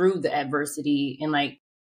balance through the adversity and like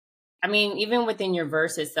I mean, even within your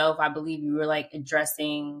verse itself, I believe you were like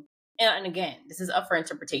addressing, and again, this is up for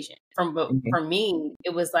interpretation. But Hmm. for me,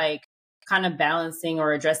 it was like kind of balancing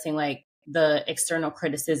or addressing like the external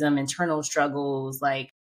criticism, internal struggles, like,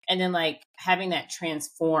 and then like having that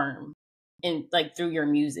transform in like through your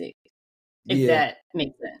music, if Yeah. that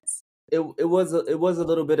makes sense. It was a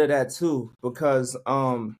little bit of that too because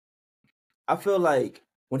I feel like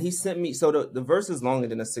when he sent me so the verse is longer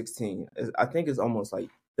than a 16. I think it's almost like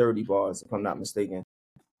 30 bars if I'm not mistaken.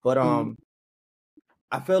 But Mm,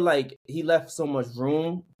 I feel like he left so much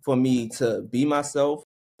room for me to be myself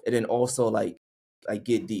and then also like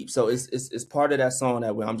get deep. So it's part of that song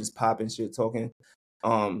that when I'm just popping shit talking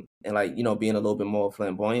and like being a little bit more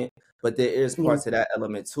flamboyant. But there is yeah. parts of that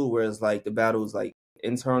element too where it's like the battle's like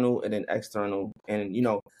internal and then external and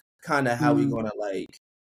kind of how we Mm, gonna like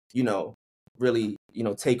you know really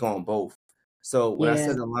take on both. So when I Yeah.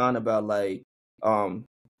 said the line about like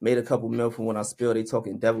made a couple mil from when I spill, they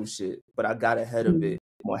talking devil shit, but I got ahead of Mhm. it,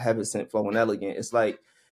 more heaven sent, flow and elegant. It's like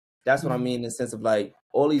that's what I mean in the sense of like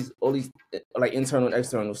all these like internal and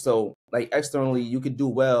external. So like externally you could do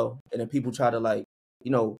well, and then people try to like,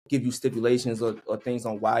 give you stipulations or things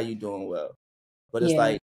on why you're doing well. But it's Yeah.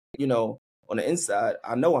 like, on the inside,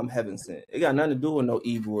 I know I'm heaven sent. It got nothing to do with no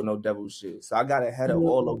evil or no devil shit. So I got ahead of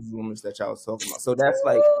all Mhm. those rumors that y'all was talking about. So that's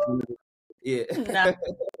like, yeah. Nah,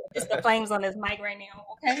 it's the flames on this mic right now.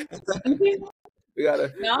 Okay. Mhm. We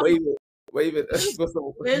gotta No, wave it, put some listen,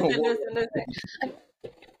 water. listen, listen.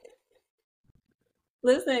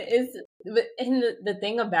 Listen, and the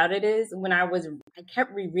thing about it is I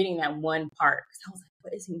kept rereading that one part because I was like,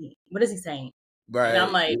 what is he mean? What is he saying? And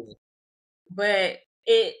I'm Right. like, but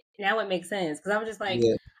it now it makes sense because I was just like,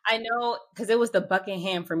 Yeah. I know because it was the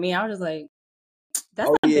Buckingham for me. I was just like, that's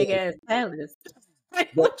Oh not yeah. big ass palace.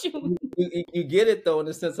 Like, But what you you, mean? you, you get it though in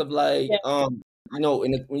the sense of like, Yeah,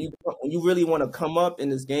 when you really want to come up in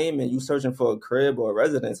this game and you searching for a crib or a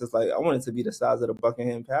residence, it's like I want it to be the size of the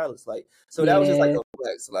Buckingham Palace. Like, so that was just like yeah, a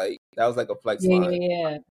flex. Like that was like a flex yeah, line. yeah,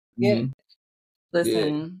 yeah. Yeah. Hmm. Yeah.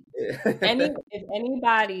 Listen, Yeah. if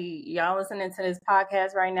anybody y'all listening to this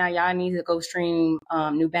podcast right now, y'all need to go stream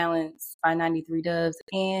New Balance 593 Dubs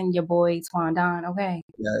and your boy TwonDon. Okay,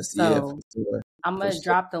 Yes. Yeah. For so sure. I'm For gonna sure.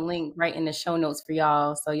 drop the link right in the show notes for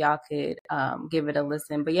y'all, so y'all could give it a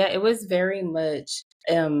listen. But yeah, it was very much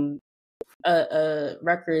a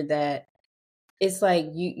record that it's like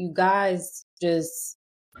you guys just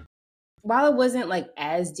while it wasn't like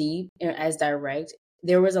as deep and as direct,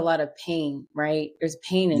 there was a lot of pain, right? There's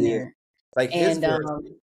pain in Yeah. there. Like his And verse,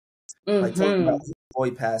 like talking about mhm, his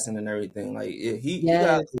boy passing and everything. Like yeah, he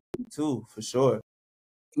got yes, it too for sure.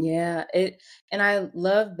 yeah, it and I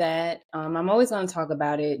love that. I'm always going to talk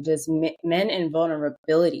about it. Just men and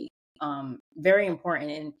vulnerability, very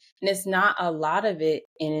important, and it's not a lot of it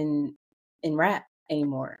in rap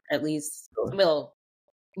anymore. At least, Sure. well,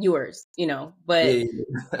 yours, but Yeah.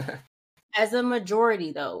 Yeah. as a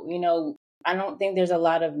majority, though, I don't think there's a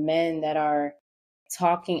lot of men that are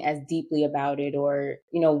talking as deeply about it or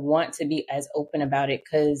want to be as open about it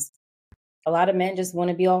because a lot of men just want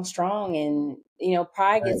to be all strong and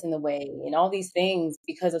pride Right. gets in the way and all these things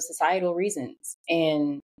because of societal reasons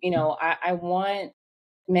and I want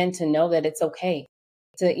men to know that it's okay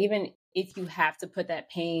to even if you have to put that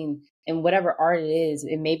pain in whatever art it is.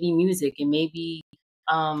 It may be music, it may be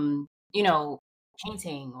you know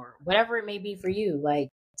painting or whatever it may be for you, like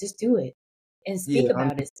just do it and speak Yeah.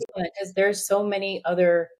 about it because there's so many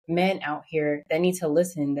other men out here that need to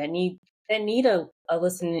listen, that need a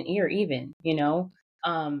listening ear even,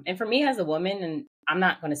 and for me as a woman, and I'm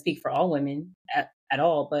not going to speak for all women at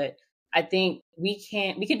all, but I think we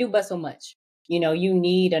can do but so much. You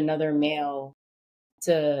need another male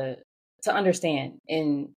to understand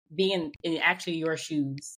and be in actually your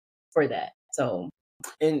shoes for that. So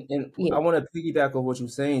And yeah. I want to piggyback on what you're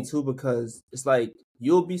saying too, because it's like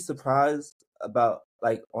you'll be surprised about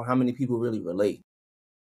like on how many people really relate.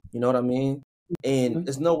 You know what I mean? And Mhm.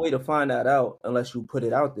 there's no way to find that out unless you put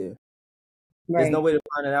it out there. There's no Right. way to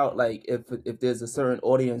find it out like if there's a certain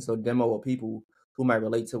audience or demo of people who might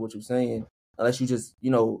relate to what you're saying, unless you just,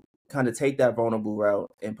 kind of take that vulnerable route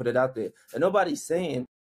and put it out there. And nobody's saying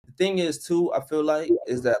the thing is too, I feel like,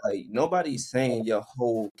 is that like nobody's saying your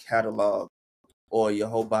whole catalog or your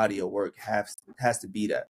whole body of work has to be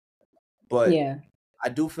that. But Yeah. I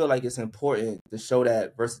do feel like it's important to show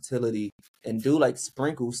that versatility and do like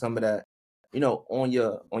sprinkle some of that, on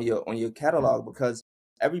your catalog because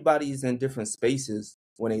everybody's in different spaces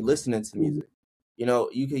when they listening to Mhm. music.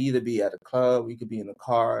 You could either be at a club, you could be in a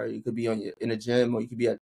car, you could be in a gym, or you could be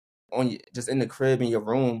just in the crib in your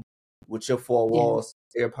room with your four Yeah. walls,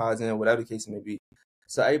 AirPods in, whatever the case may be.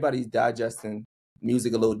 So everybody's digesting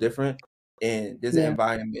music a little different, and there's an Yeah.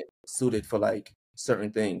 environment suited for like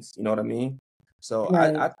certain things. You know what I mean? So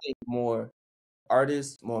Right. I think more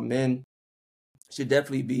artists, more men should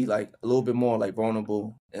definitely be like a little bit more like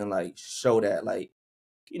vulnerable and like show that like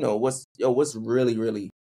what's really really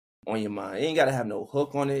on your mind. You ain't gotta have no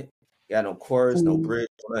hook on it. You got no chorus, no Mhm. bridge,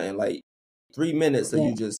 nothing. Like 3 minutes of Yeah.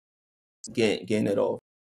 you just getting it off,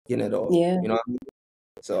 getting it off. Yeah. You know what I mean?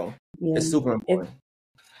 So Yeah. it's super It important.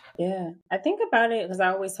 Yeah, I think about it because I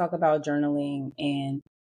always talk about journaling, and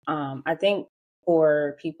I think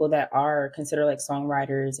for people that are considered like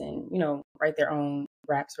songwriters and write their own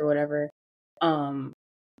raps or whatever, um,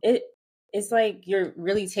 it it's like you're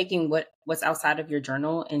really taking what's outside of your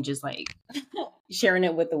journal and just like sharing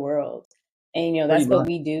it with the world, and Pretty that's what much.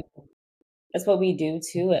 we do. That's what we do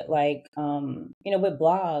too at like with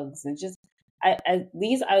blogs and just at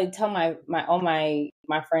least I tell all my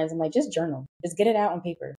friends, I'm like, just journal, just get it out on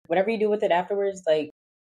paper. Whatever you do with it afterwards, like,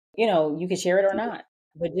 you can share it or not,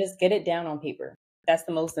 but just get it down on paper. That's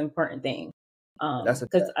the most important thing. That's a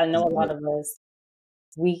Because fact. I know Just a get lot it. of us,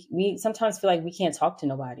 we sometimes feel like we can't talk to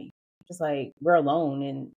nobody. Just like we're alone,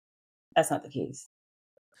 and that's not the case.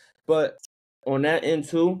 But on that end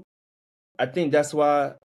too, I think that's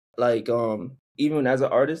why, like, even as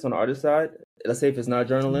an artist on the artist side, let's say if it's not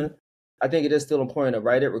journaling, I think it is still important to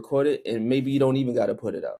write it, record it, and maybe you don't even got to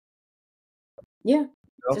put it out. Yeah,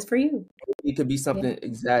 You know? just for you. It could be Yeah. something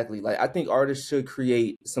exactly like I think artists should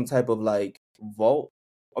create some type of like vault,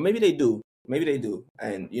 or maybe they do. Maybe they do,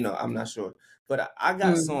 and I'm not sure. But I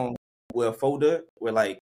got Mm, songs with a folder where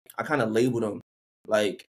like I kind of label them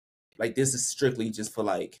like this is strictly just for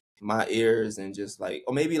like my ears and just like,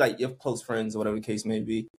 or maybe like your close friends or whatever the case may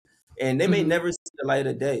be, and they may mhm, never see the light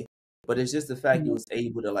of day. But it's just the fact you mhm. was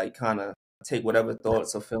able to like kind of take whatever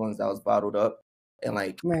thoughts or feelings that was bottled up and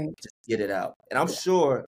like Right. just get it out. And I'm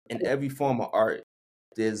sure in every form of art,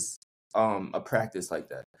 there's a practice like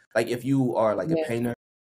that. Like if you are like a Yeah. painter,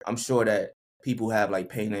 I'm sure that people have like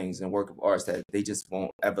paintings and work of arts that they just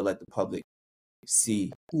won't ever let the public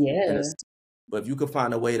see. In a, Yeah. but if you could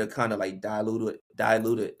find a way to kind of like dilute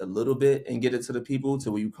it a little bit and get it to the people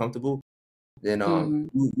to where you're comfortable, then Mhm.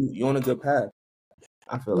 you're on a good path.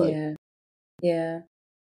 I feel like. Yeah. Yeah.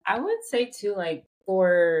 I would say too, like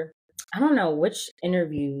I don't know which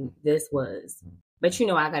interview this was, but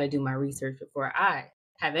I got to do my research before I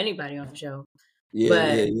have anybody on the show. Yeah,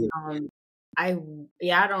 yeah, But yeah. um, I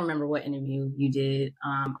yeah, I don't remember what interview you did.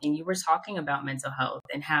 And you were talking about mental health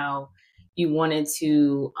and how you wanted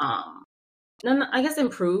to no, I guess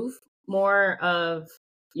improve more of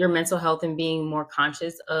your mental health and being more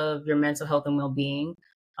conscious of your mental health and well-being.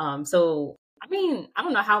 So I mean, I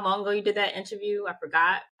don't know how long ago you did that interview. I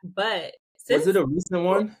forgot, but Was it since a recent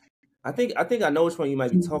one? I think I know which one you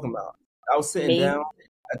might be talking about. I was sitting maybe down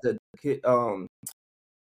at the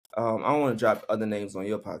I don't want to drop other names on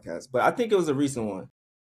your podcast, but I think it was a recent one.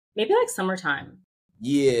 maybe like summertime,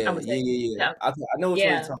 I Yeah, would say. yeah, yeah, yeah. Yeah, I know which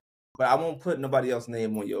one you're yeah, talking about, but I won't put nobody else's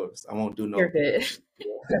name on yours. I won't do you're no. good.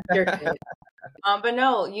 You're good. But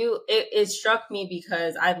no, it struck me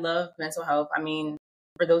because I love mental health. I mean,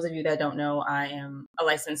 for those of you that don't know, I am a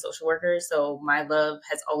licensed social worker, so my love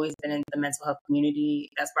has always been in the mental health community.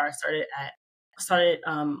 That's where I started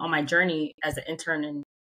on my journey as an intern and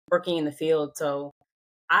working in the field. So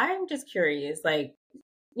I'm just curious, like,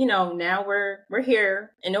 now we're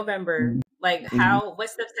here in November. Like, Mhm. what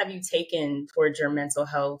steps have you taken towards your mental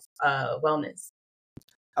health wellness?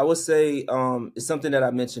 I would say it's something that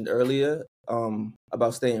I mentioned earlier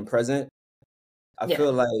about staying present. I Yeah.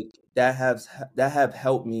 feel like that have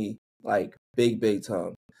helped me like big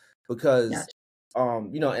time because Gotcha.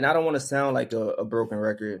 and I don't want to sound like a broken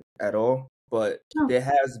record at all, but Oh. there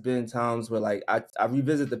has been times where like I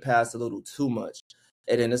revisit the past a little too much,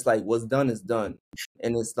 and then it's like what's done is done,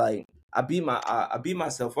 and it's like I beat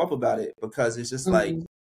myself up about it because it's just like Mhm.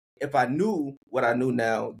 if I knew what I knew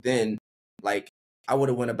now, then like I would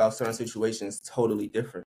have went about certain situations totally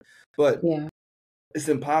different, but Yeah. it's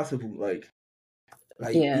impossible. Like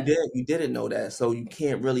Yeah. you didn't know that, so you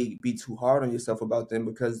can't really be too hard on yourself about them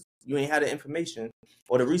because you ain't had the information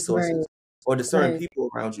or the Right. resources or the certain Right. people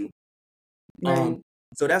around you. Um, Right.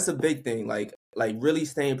 so that's a big thing, like really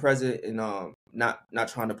staying present and not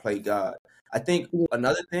trying to play God. I think Yeah.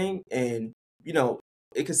 another thing, and you know,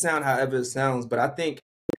 it could sound however it sounds, but I think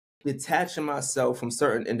detaching myself from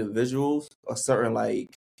certain individuals or certain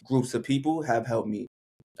like groups of people have helped me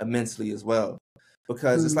immensely as well.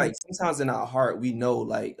 Because it's Mhm. like sometimes in our heart we know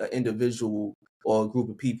like an individual or a group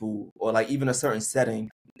of people or like even a certain setting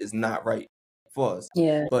is not right for us.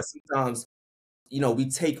 Yeah. But sometimes, we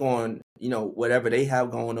take on, whatever they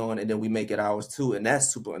have going on and then we make it ours too, and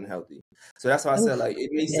that's super unhealthy. So that's why I said Oof. like it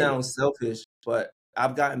may Yeah. sound selfish, but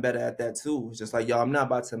I've gotten better at that too. It's just like, yo, I'm not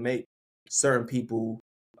about to make certain people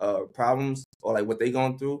problems or like what they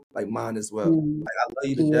going through like mine as well. Mm. Like I love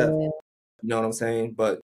you to death, Yeah. you know what I'm saying?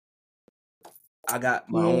 But I got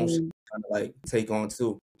my own shit Yeah. to like take on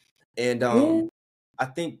too. And Yeah. I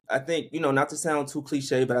think, not to sound too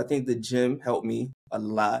cliche, but I think the gym helped me a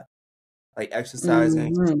lot. Like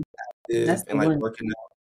exercising, Mhm. That's active, the and like one. working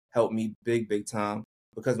out helped me big time.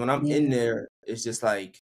 Because when I'm in Yeah. there, it's just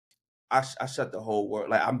like I shut the whole world.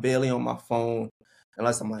 Like I'm barely on my phone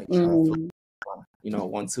unless I'm like trying to flip,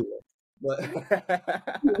 Mm. 1, 2. But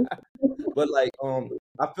but like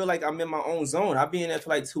I feel like I'm in my own zone. I be in there for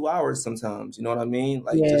like 2 hours sometimes. You know what I mean?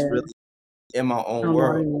 Like just Yeah. really in my own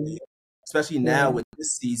world. Unwinding. Especially now Yeah. with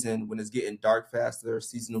this season when it's getting dark faster,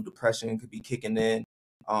 seasonal depression could be kicking in.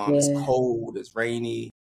 It's Yeah. cold, it's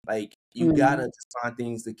rainy. Like you Mm. gotta just find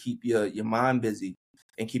things to keep your mind busy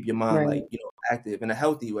and keep your mind Right. like, active in a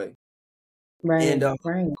healthy way. And Right.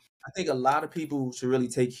 Right. I think a lot of people should really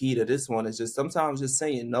take heed of this one. It's just sometimes just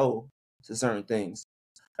saying no to certain things.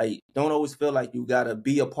 Like, don't always feel like you gotta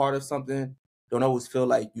be a part of something. Don't always feel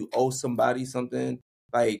like you owe somebody something.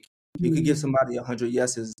 Like, you could give Mm. somebody 100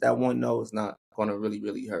 yeses. That one no is not gonna really,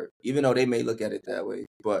 really hurt, even though they may look at it that way.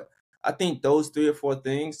 But I think those 3 or 4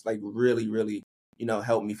 things, like, really, really,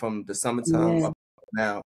 help me from the summertime Yeah. up to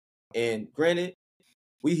now. And granted,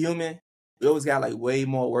 we human, we always got like way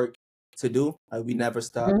more work to do. Like we never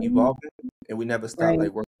stop Mhm. evolving and we never stop Right.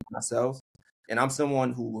 like working on ourselves. And I'm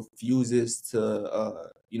someone who refuses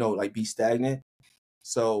to like be stagnant.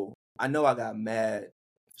 So I know I got mad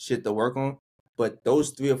shit to work on, but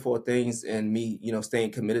those 3 or 4 things and me,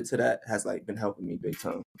 staying committed to that has like been helping me big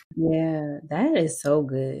time. Yeah, that is so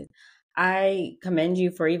good. I commend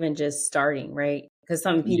you for even just starting, right? Because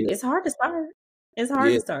some people, Yeah, it's hard to start. It's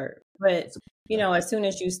hard yeah. to start. But, That's a, as soon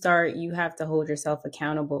as you start, you have to hold yourself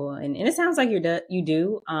accountable. And it sounds like you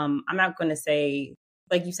do. I'm not going to say,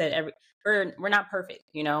 like you said, we're not perfect,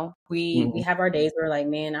 We Mhm. have our days where we're like,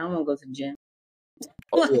 man, I don't want to go to the gym.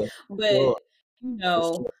 Oh yeah, But, sure, you for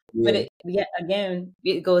know, sure. but Yeah. again,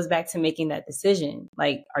 it goes back to making that decision.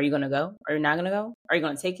 Like, are you going to go? Are you not going to go? Are you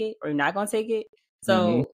going to take it? Or you're not going to take it?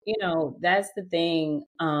 Hmm. So, that's the thing.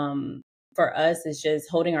 For us is just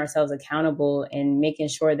holding ourselves accountable and making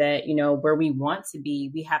sure that, where we want to be,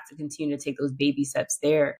 we have to continue to take those baby steps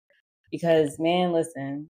there. Because man,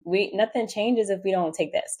 listen, nothing changes if we don't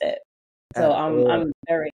take that step. So At all.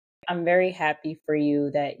 I'm very happy for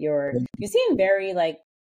you that you seem very like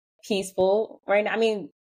peaceful right now. I mean,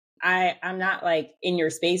 I'm not like in your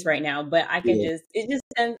space right now, but I can Yeah.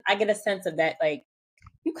 I get a sense of that, like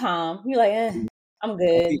you calm. You're like, I'm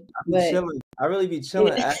good. I be But chilling. I really be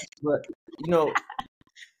chilling, but you know,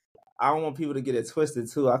 I don't want people to get it twisted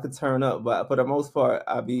too. I could turn up, but for the most part,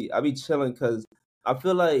 I be chilling because I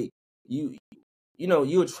feel like you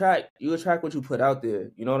you attract what you put out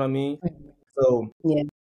there. You know what I mean? So yeah,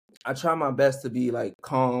 I try my best to be like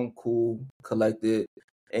calm, cool, collected,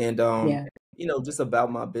 and yeah, just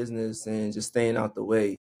about my business and just staying out the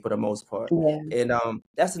way for the most part. yeah, And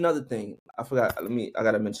that's another thing. I forgot. I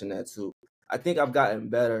gotta mention that too. I think I've gotten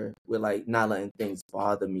better with like not letting things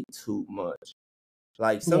bother me too much.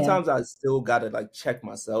 Like yeah. sometimes I still gotta like check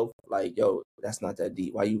myself, like, yo, that's not that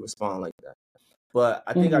deep. Why you respond like that? But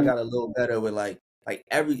I think I Hmm. got a little better with like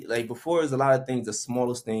every like before there's a lot of things, the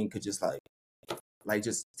smallest thing could just like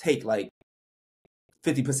just take like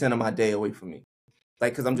 50% of my day away from me.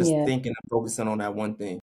 Like, cause I'm just Yeah. thinking and focusing on that one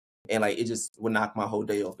thing. And like it just would knock my whole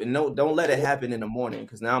day off. And no, don't let it happen in the morning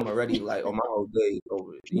because now I'm already like, oh, my whole day is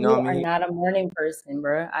over. You know You what I are mean? not a morning person,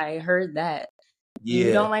 bro. I heard that.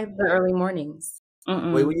 You Yeah. don't like the early mornings.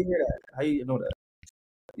 Wait, where Mm-mm. you hear that? How you know that?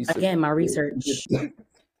 You said Again, my yeah. research.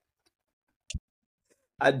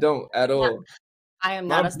 I don't at Not, all. I am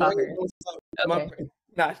My not a brain stalker. don't start, my Okay. brain,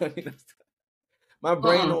 nah, don't even start. My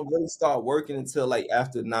brain Mm-mm. don't really start working until like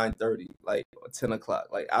after 9:30, like or 10 o'clock.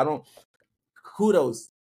 Like I don't. Kudos,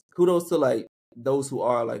 kudos to like those who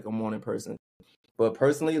are like a morning person. But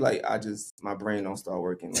personally, like I just my brain don't start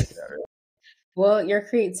working like that. Right? Well, your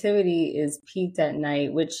creativity is peaked at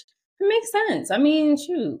night, which makes sense. I mean,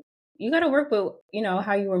 shoot, you got to work with,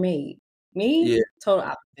 how you were made. Me, Yeah. total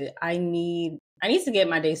opposite. I need to get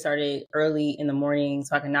my day started early in the morning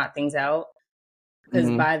so I can knock things out. Because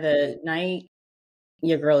Hmm. by the night,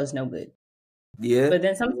 your girl is no good. Yeah. But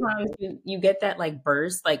then sometimes you get that like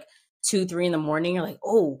burst, like 2, 3 in the morning. You're like,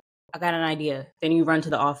 oh, I got an idea. Then you run to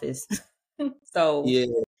the office. So Yeah.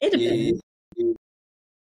 it Yeah. depends. Yeah.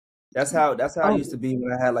 That's how I Oh, used to be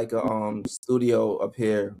when I had like a studio up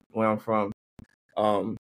here where I'm from.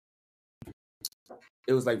 Um,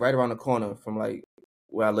 it was like right around the corner from like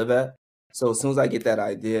where I live at. So as soon as I get that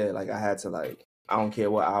idea, like I had to like I don't care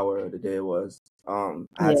what hour of the day it was.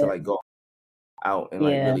 I had to yeah, like go out and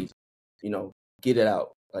like yeah, really, you know, get it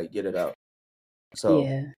out, like get it out. So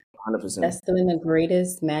yeah. 100%. That's when the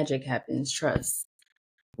greatest magic happens. Trust.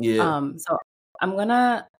 Yeah. So I'm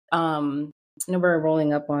gonna I know we're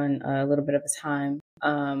rolling up on a little bit of a time.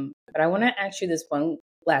 But I want to ask you this one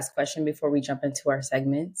last question before we jump into our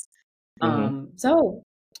segments. Hmm. So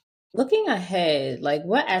looking ahead, like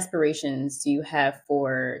what aspirations do you have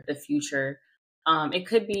for the future? It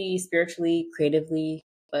could be spiritually, creatively,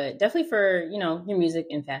 but definitely for, your music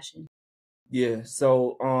and fashion. Yeah.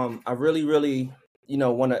 So I really, really,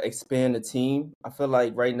 want to expand the team. I feel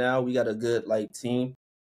like right now we got a good like team.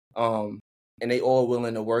 Um and they all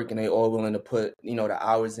willing to work and they all willing to put, the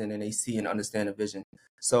hours in, and they see and understand the vision.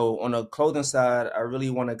 So on the clothing side, I really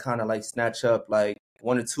want to kind of like snatch up like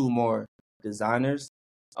one or two more designers,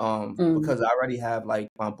 because I already have like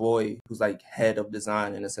my boy who's like head of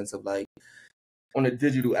design in a sense of like on the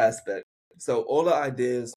digital aspect. So all the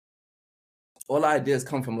ideas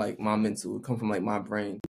come from like my mental, come from like my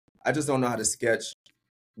brain. I just don't know how to sketch,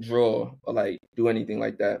 draw, or like do anything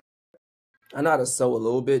like that. I know how to sew a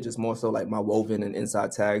little bit, just more so like my woven and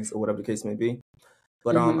inside tags or whatever the case may be.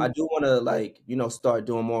 But I do want to like, start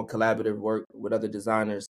doing more collaborative work with other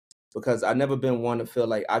designers, because I never been one to feel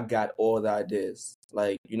like I got all the ideas.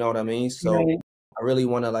 Like, you know what I mean? So Right. I really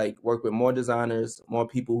want to like work with more designers, more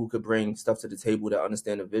people who could bring stuff to the table that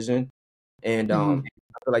understand the vision. And I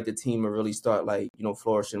feel like the team will really start like,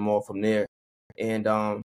 flourishing more from there. And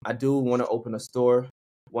I do want to open a store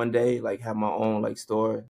one day, like have my own like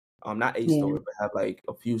store. Not a Yeah. store, but have like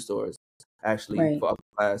a few stores actually Right. for upper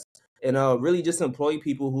class. And really just employ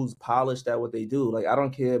people who's polished at what they do. Like I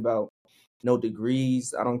don't care about no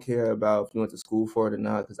degrees. I don't care about if you went to school for it or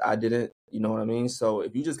not, because I didn't. You know what I mean? So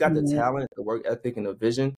if you just got the Yeah. talent, the work ethic, and the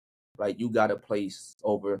vision, like you got a place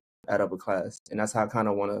over at upper class. And that's how I kind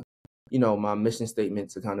of want to, my mission statement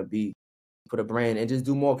to kind of be for the brand, and just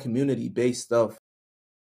do more community based stuff,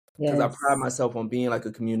 because I pride Yes. myself on being like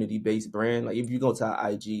a community based brand. Like if you go to our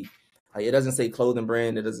IG, like it doesn't say clothing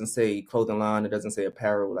brand, it doesn't say clothing line, it doesn't say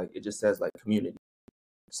apparel, like it just says like community.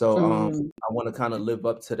 So Mm. I want to kind of live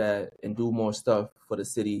up to that and do more stuff for the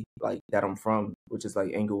city like that I'm from, which is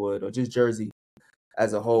like Inglewood or just Jersey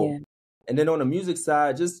as a whole. Yeah. And then on the music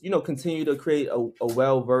side, just continue to create a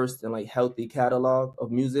well versed and like healthy catalog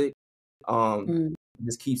of music. Um, Mm.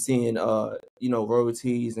 just keep seeing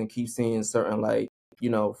royalties, and keep seeing certain like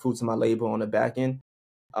fruits of my labor on the back end.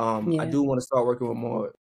 I Yeah. do want to start working with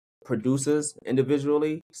more producers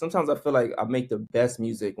individually. Sometimes I feel like I make the best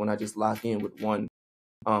music when I just lock in with one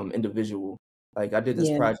individual. Like I did this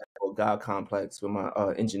Yeah. project called God Complex with my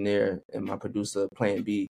engineer and my producer Plan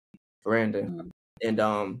B, Brandon. Mm.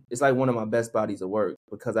 And it's like one of my best bodies of work,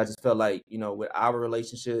 because I just felt like, with our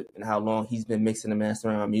relationship and how long he's been mixing and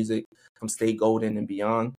mastering our music from Stay Golden and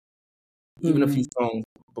beyond, even a few Mm. songs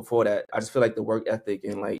before that, I just feel like the work ethic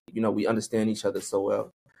and like, we understand each other so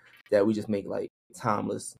well that we just make like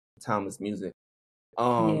timeless music.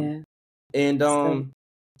 Um Yeah. and So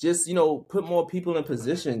just, put more people in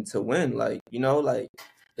position to win. Like, like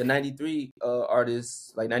the 93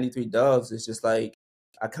 artists, like 93 Doves, is just like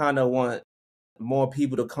I kind of want more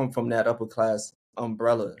people to come from that upper class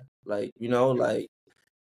umbrella. Like, like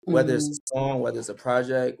whether it's mm. a song, whether it's a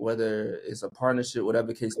project, whether it's a partnership, whatever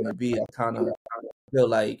the case may be, I kind of feel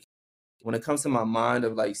like when it comes to my mind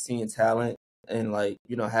of like seeing talent and like,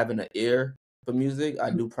 having an ear for music, I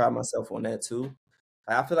do pride myself on that too.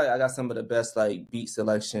 I feel like I got some of the best like beat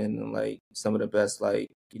selection and like some of the best like,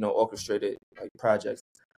 orchestrated like projects.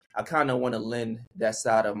 I kind of want to lend that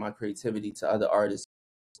side of my creativity to other artists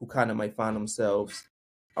who kind of might find themselves,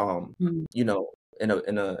 um, Mm. you know, in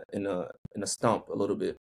a stump a little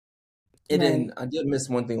bit. And then Right. I did miss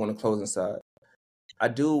one thing on the clothing side. I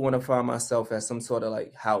do want to find myself at some sort of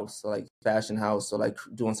like house, or like fashion house, or like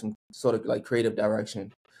doing some sort of like creative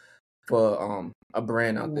direction for a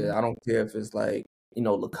brand out there. Right. I don't care if it's like,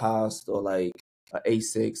 Lacoste or like a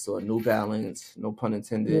Asics or New Balance, no pun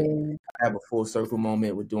intended. Yeah. I have a full circle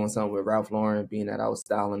moment with doing something with Ralph Lauren, being that I was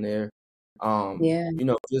styling there. Yeah.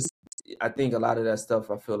 Just I think a lot of that stuff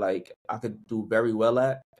I feel like I could do very well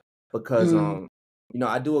at, because Mm.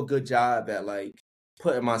 I do a good job at like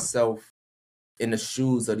putting myself in the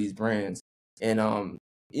shoes of these brands. And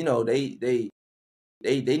they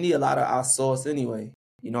need a lot of our sauce anyway.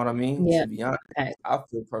 You know what I mean? Yeah. To be honest, Fact. I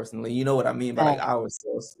feel personally, you know what I mean by like Fact. our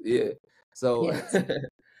sauce. Yeah. So Yes.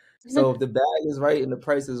 so if the bag is right and the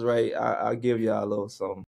price is right, I'll give y'all a little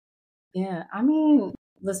something. Yeah, I mean,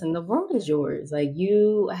 listen, the world is yours. Like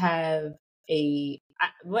you have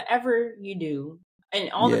whatever you do,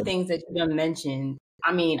 and all the Yeah. things that you done mentioned.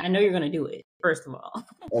 I mean, I know you're gonna do it. First of all,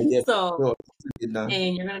 Oh yeah, so sure. Get done.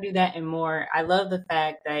 and you're gonna do that and more. I love the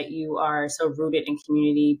fact that you are so rooted in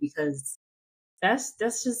community, because that's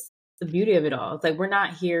just the beauty of it all. It's like we're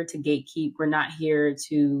not here to gatekeep. We're not here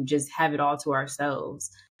to just have it all to ourselves.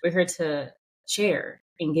 We're here to share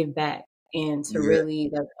and give back and to Yeah, really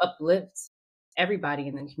like uplift everybody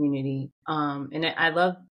in the community. And I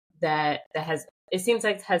love that has it seems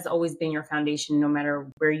like has always been your foundation, no matter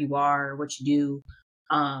where you are or what you do.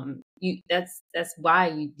 You that's why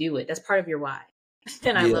you do it. That's part of your why,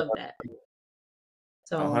 and I yeah, love that.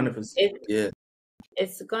 So 100%. Yeah.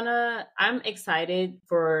 I'm excited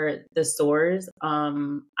for the stores.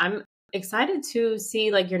 I'm excited to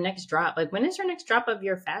see like your next drop. Like, when is your next drop of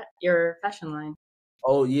your fashion line?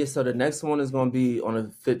 Oh yeah, so the next one is gonna be on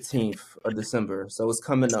the 15th of December. So it's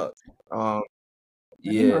coming up. Um,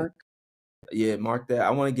 Let me yeah, mark. yeah, mark that. I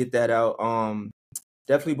want to get that out.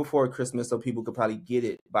 Definitely before Christmas, so people could probably get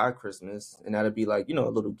it by Christmas, and that'll be like a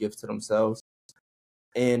little gift to themselves.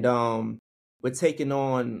 And we're taking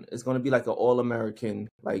on. It's gonna be like an all American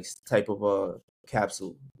like type of a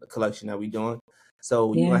capsule collection that we doing.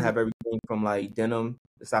 So you're Yeah, gonna have everything from like denim.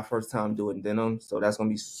 It's our first time doing denim, so that's gonna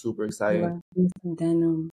be super I exciting. love me some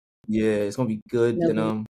denim. Yeah, it's gonna be good Love it.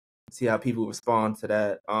 denim. See how people respond to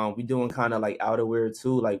that. We doing kind of like outerwear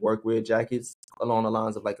too, like workwear jackets along the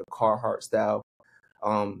lines of like a Carhartt style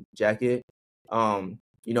jacket.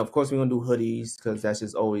 Of course we're gonna do hoodies because that's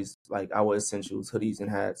just always like our essentials, hoodies and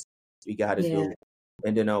hats we gotta Yeah. do.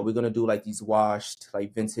 And then we're gonna do like these washed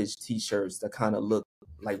like vintage t-shirts that kind of look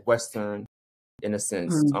like Western in a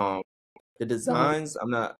sense. Mm. The Yeah. designs, I'm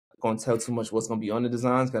not gonna tell too much what's gonna be on the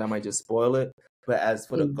designs because I might just spoil it. But as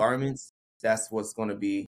for the Yeah. garments, that's what's gonna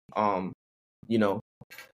be you know,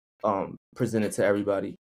 presented to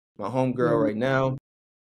everybody. My homegirl Mm. right now,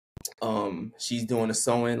 she's doing the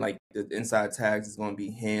sewing, like the inside tags is gonna be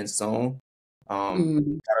hand sewn.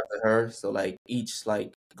 Mm. Shout out to her. So like each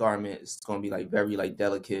like garment is gonna be like very like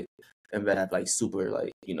delicate and have like super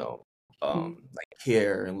like, Mm. like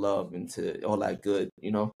care and love into all that good,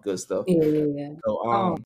 good stuff. Yeah, yeah, yeah. So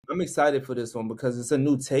Oh, I'm excited for this one because it's a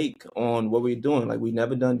new take on what we're doing. Like we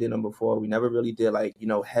never done denim before. We never really did like,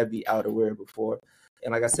 heavy outerwear before.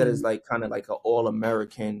 And like I said, it's mm. like kind of like an all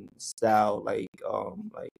American style, like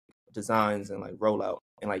designs and like rollout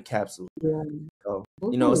and like capsule. Yeah. So,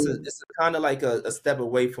 Ooh. it's kind of like a step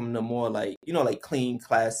away from the more like, like clean,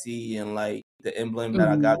 classy and like the emblem that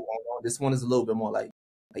I got Mm. going on. This one is a little bit more like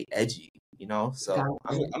edgy, So I'm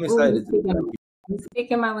Gotcha. I'm Ooh, excited to do that. you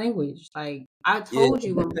speaking my language. Like, I Yeah. told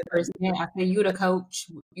you when we first met, I said you the coach.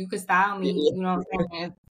 You could style me. Yeah. You know what I'm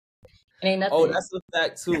saying? It ain't Oh, nothing. that's a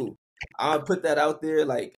fact too. I'll put that out there.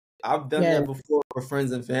 Like I've done Yeah. that before for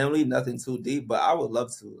friends and family, nothing too deep, but I would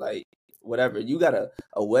love to. Like whatever. You got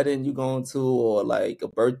a wedding you going to or like a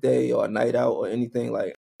birthday or a night out or anything,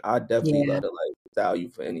 like I definitely Yeah. love to like style you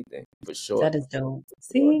for anything, for sure. That is dope. Sure.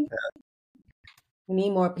 See, we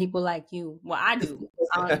need more people like you. Well, I do.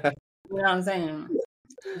 You know what I'm saying?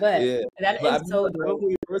 But Yeah. that But is so I remember dope. when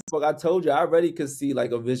we first spoke, I told you I already could see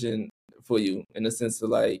like a vision for you in the sense of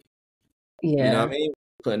like, you know what Yeah. I mean?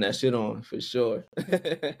 Putting that shit on for sure.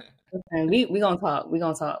 And we gonna talk. We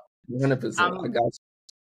gonna talk. 100%. I Um, got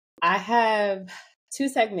I have two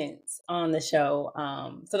segments on the show.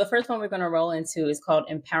 So the first one we're gonna roll into is called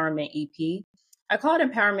Empowerment EP. I call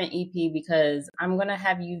it Empowerment EP because I'm gonna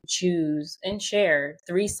have you choose and share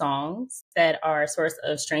 3 songs that are a source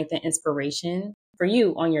of strength and inspiration for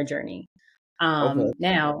you on your journey. you. Okay.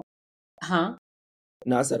 Now, huh?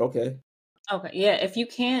 No, I said okay. Okay, yeah. If you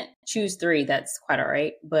can't choose 3, that's quite all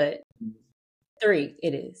right. But 3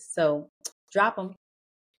 it is. So drop them.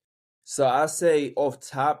 So I say off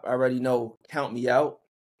top, I already know Count Me Out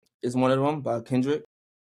is one of them by Kendrick.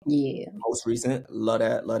 Yeah. Most recent. Love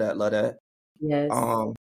that, love that, love that. Yes.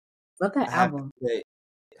 Um, Love that I have to album. say,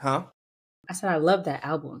 huh? I said I love that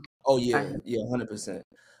album. Oh By yeah, him. yeah, 100%.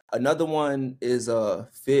 Another one is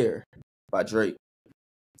Fear by Drake.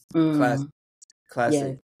 Classic, Mm, classic.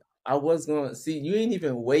 yes. I was gonna see you ain't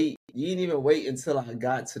even wait. You didn't even wait until I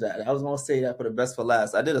got to that. I was gonna say that for the best for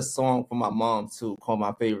last. I did a song for my mom too, called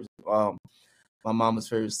my favorite my mama's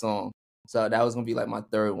favorite song. So that was gonna be like my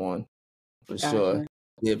third one for sure. Gotcha.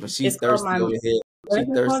 Yeah, but she It's called thirsty my over here. what She is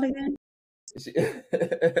it called thirsty. again? She,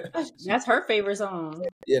 That's her favorite song.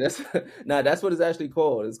 yeah, that's nah, that's what it's actually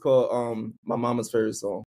called. It's called my mama's favorite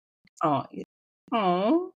song. Oh,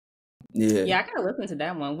 oh, Yeah. yeah. I gotta listen to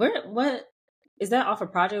that one. Where? What is that off a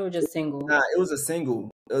project or just single? Nah, it was a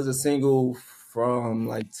single. It was a single from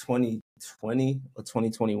like 2020 or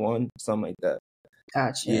 2021, something like that.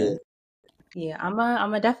 Yeah. Gotcha. Yeah, I'm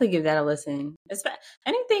gonna definitely give that a listen.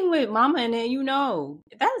 Anything with Mama in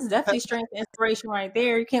it, that is definitely strength and inspiration right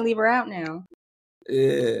there. You can't leave her out now.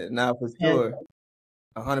 Yeah, nah, for Yeah, sure.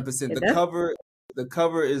 100%. yeah, The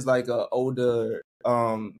cover is like a older,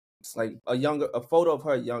 it's like a photo of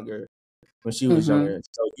her younger when she was mm-hmm. younger.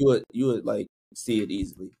 So you would like see it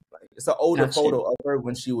easily. Like it's an older Gotcha. photo of her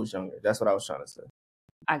when she was younger. That's what I was trying to say.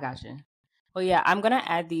 I gotcha. Well, yeah, I'm gonna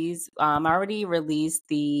add these. I already released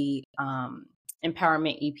the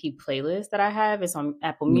Empowerment EP playlist that I have. It's on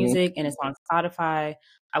Apple Mhm. Music and it's on Spotify.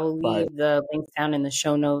 I will Fire. leave the links down in the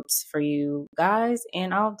show notes for you guys,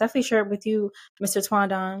 and I'll definitely share it with you, Mr.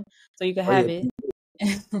 TwonDon, so you can Oh yeah, have it.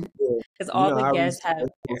 yeah. Because all the I already guests see have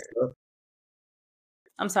that cool stuff.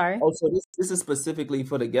 I'm sorry. Oh, so this is specifically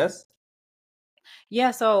for the guests?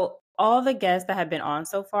 Yeah, so all the guests that have been on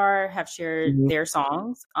so far have shared Mhm. their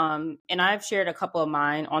songs. And I've shared a couple of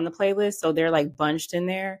mine on the playlist, so they're like bunched in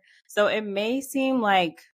there. So it may seem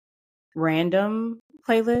like random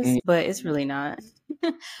playlist, Mhm. but it's really not.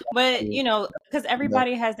 But, Yeah. because Yeah.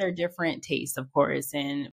 everybody has their different tastes, of course,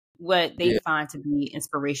 and what they Yeah. find to be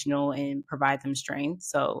inspirational and provide them strength.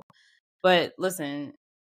 So, but listen,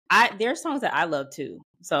 there's songs that I love too.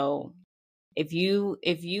 So if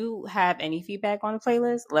you have any feedback on the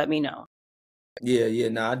playlist, let me know. Yeah, yeah.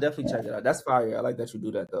 Nah, I definitely check it out. That's fire. I like that you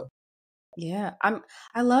do that though. Yeah,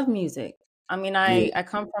 I love music. I mean, Yeah. I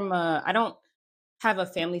come from I don't have a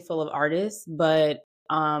family full of artists, but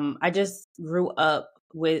I just grew up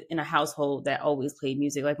with in a household that always played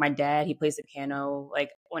music. Like my dad, he plays the piano.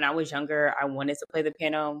 Like when I was younger, I wanted to play the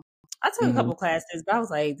piano. I took a Hmm. couple classes, but I was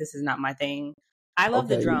like, this is not my thing. I love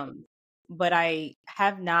the Okay. drums, but I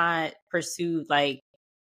have not pursued like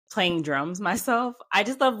playing drums myself. I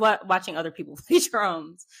just love watching other people play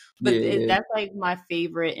drums. But Yeah, yeah. that's like my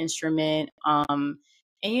favorite instrument. And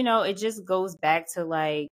it just goes back to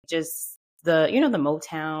like just the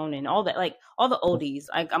Motown and all that, like all the oldies.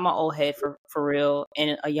 Like I'm an old head for real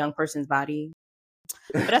in a young person's body.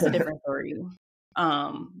 But that's a different story.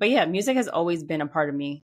 But yeah, music has always been a part of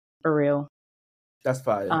me for real. That's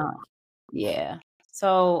fire. Um, yeah.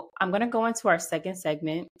 So I'm gonna go into our second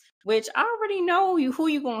segment, which I already know who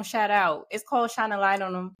you gonna shout out. It's called Shine a Light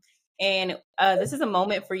on Them. And this is a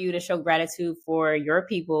moment for you to show gratitude for your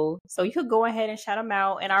people. So you could go ahead and shout them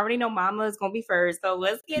out. And I already know Mama is gonna be first. So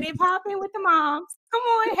let's get it popping with the moms. Come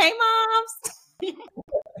on, hey moms.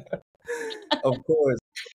 Of course.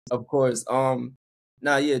 Of course.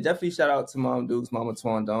 Nah, yeah, definitely shout out to Mom Dukes, Mama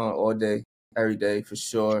TwonDon all day, every day for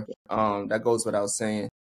sure. That goes without saying.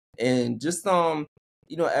 And just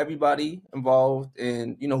everybody involved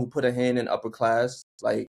and who put a hand in upper class,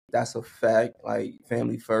 like that's a fact, like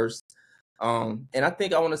family first. And I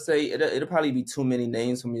think I want to say it'll probably be too many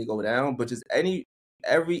names for me to go down, but just any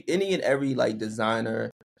and every like designer,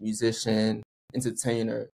 musician,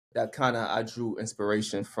 entertainer that kind of I drew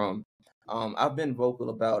inspiration from. I've been vocal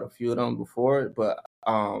about a few of them before, but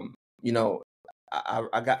you know, I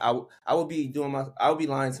would be I would be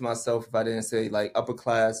lying to myself if I didn't say like upper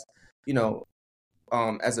class, you know,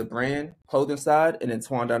 as a brand, clothing side, and then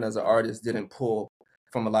TwonDon as an artist didn't pull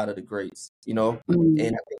from a lot of the greats. Mm,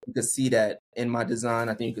 And I think you could see that in my design.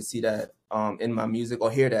 I think you could see that in my music, or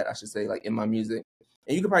hear that I should say, like in my music,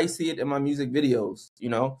 and you could probably see it in my music videos.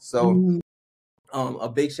 So mm, a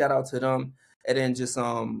big shout out to them, and then just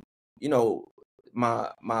you know,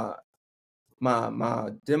 my my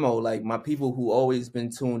my demo, like my people who always been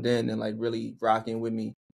tuned in and like really rocking with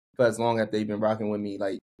me for as long as they've been rocking with me,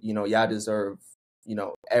 like y'all deserve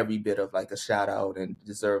every bit of like a shout out and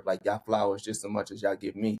deserve like y'all flowers just as much as y'all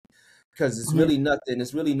give me, because it's yeah, really nothing,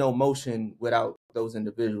 it's really no motion without those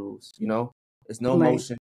individuals. It's no right,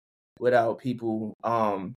 motion without people.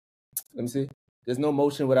 Let me see. There's no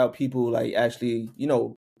motion without people like actually,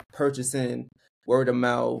 purchasing, word of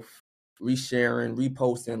mouth, resharing,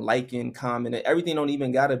 reposting, liking, commenting. Everything don't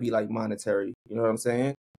even gotta be like monetary. You know what I'm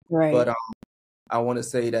saying? But right, I want to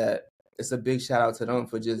say that it's a big shout out to them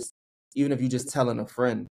for just, even if you just telling a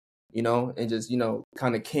friend, and just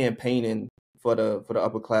kind of campaigning for the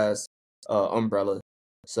upper class umbrella.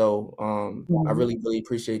 So I right, really really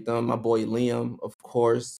appreciate them. My boy Liam, of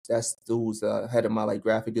course, that's who's head of my like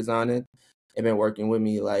graphic designing, and been working with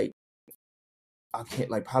me like I can't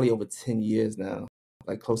like probably over 10 years now,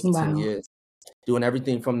 like close to ten wow, years, doing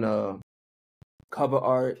everything from the cover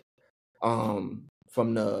art,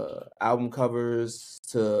 from the album covers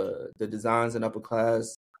to the designs in upper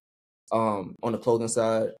class, on the clothing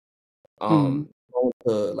side, mm, going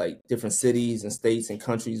to like different cities and states and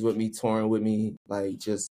countries with me, touring with me, like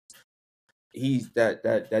just he's that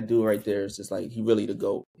dude right there is just like he really the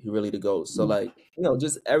goat. He really the goat. So mm, like,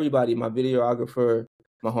 just everybody, my videographer,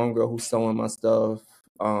 my homegirl who's sewing my stuff,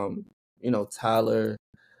 Tyler,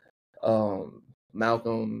 um,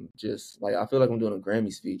 Malcolm, just like I feel like I'm doing a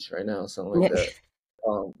Grammy speech right now, something like yeah, that.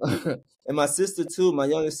 Um, and my sister too, my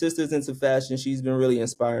youngest sister's into fashion. She's been really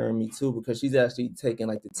inspiring me too, because she's actually taking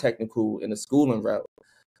like the technical and the schooling route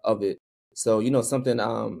of it. So, something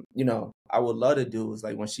I would love to do is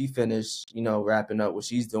like when she finished, wrapping up what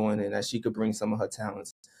she's doing, and that she could bring some of her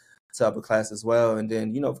talents to upper class as well. And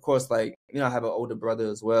then, of course, like, I have an older brother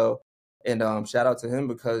as well. And shout out to him,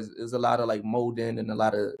 because there's a lot of like molding and a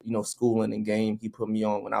lot of, schooling and game he put me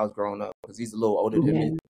on when I was growing up, because he's a little older than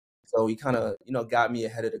me. yeah, So he kind of, got me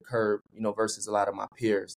ahead of the curve, versus a lot of my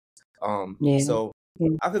peers. yeah, So Yeah.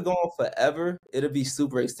 I could go on forever. It'll be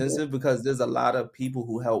super extensive because there's a lot of people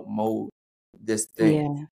who help mold this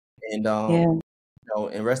thing. Yeah. And Yeah.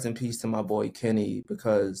 and rest in peace to my boy Kenny,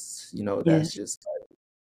 because that's Yes. just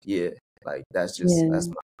yeah, like that's Yeah. my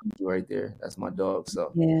dude right there. That's my dog.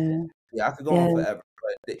 So Yeah. yeah, I could go on Yeah. forever.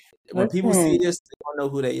 But when people see Listen. this, they don't know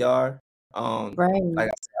who they are. Right. Like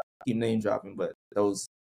I said, I keep name dropping, but those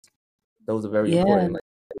are very Yeah. important. Like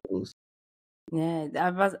those. Yeah.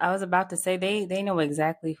 I was about to say they know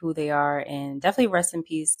exactly who they are, and definitely rest in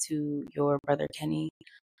peace to your brother Kenny.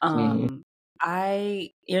 Mm-hmm. Um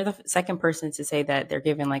you're the second person to say that they're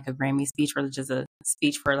giving like a Grammy speech or just a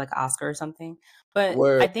speech for like an Oscar or something. But I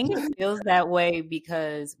Word. think it feels that way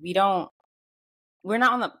because we're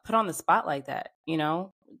not put on the spot like that,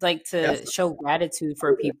 like That's to show gratitude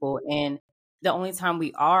for people. And the only time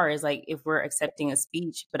we are is like if we're accepting a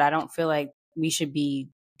speech, but I don't feel like we should be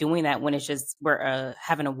doing that when it's just we're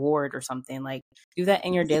have an award or something. Like do that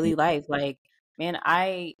in your daily life. Like, man,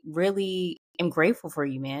 I really am grateful for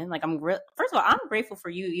you, man. Like first of all, I'm grateful for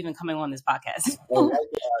you even coming on this podcast. oh,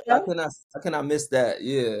 You know? I cannot miss that.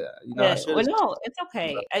 Yeah, I Yeah, should well, have. no, it's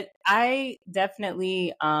okay. I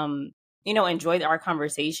definitely, enjoyed our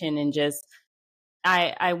conversation and just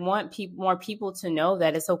I want more people to know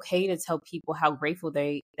that it's okay to tell people how grateful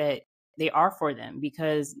they are for them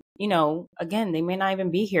because again they may not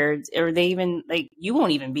even be here or they even like you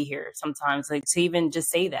won't even be here sometimes like to even just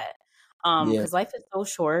say that Yeah. because life is so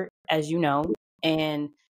short as you know and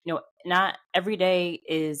not every day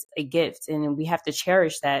is a gift and we have to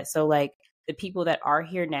cherish that so like the people that are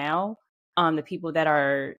here now the people that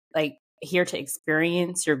are like here to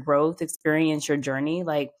experience your growth experience your journey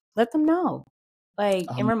like let them know like,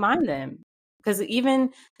 and Um, remind them. Because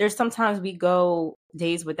even there's sometimes we go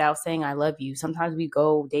days without saying I love you. Sometimes we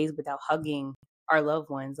go days without hugging our loved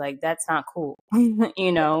ones. Like that's not cool.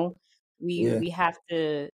 you know, we yeah. we have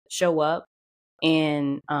to show up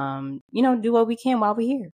and do what we can while we're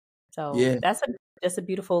here. So Yeah. that's a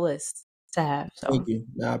beautiful list to have. So Thank you.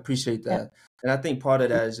 I appreciate yeah. that. And I think part of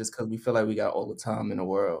that is just because we feel like we got all the time in the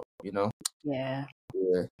world, Yeah.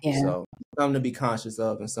 Yeah. Yeah. So something to be conscious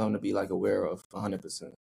of and something to be like aware of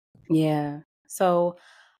 100%. Yeah. So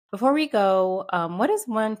before we go, what is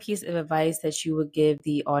one piece of advice that you would give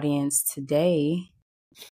the audience today?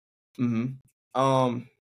 hmm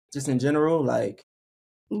Just in general, like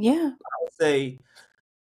Yeah. would say,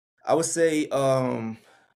 I would say,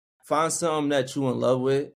 find something that you in love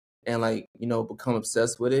with and like, become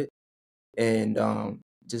obsessed with it and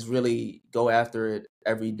just really go after it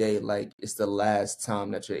every day. Like it's the last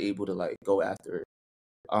time that you're able to like go after it.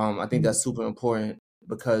 I think Mm. that's super important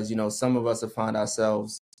because, some of us will find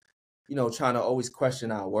ourselves, trying to always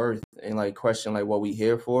question our worth and like question like what we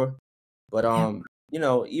here for. But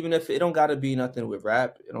Yeah. even if it don't gotta be nothing with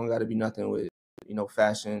rap, it don't gotta be nothing with,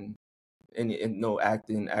 fashion, and no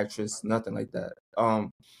acting, actress, nothing like that.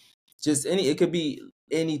 Just it could be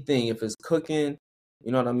anything. If it's cooking,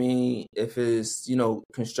 you know what I mean? If it's,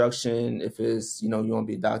 construction, if it's, you want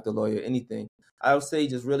to be a doctor, lawyer, anything. I would say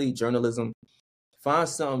just really journalism. Find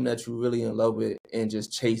something that you're really in love with and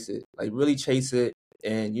just chase it. Like really chase it.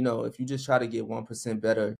 And, if you just try to get 1%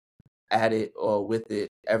 better at it or with it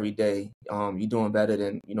every day, you're doing better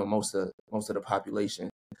than, most of the population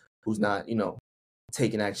who's not,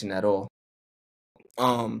 taking action at all.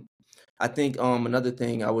 I think another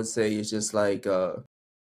thing I would say is just like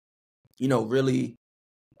really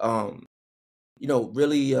um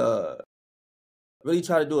really really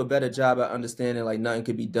try to do a better job at understanding like nothing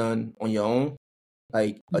could be done on your own.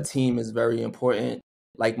 Like a Mm. team is very important.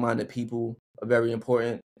 Like-minded people are very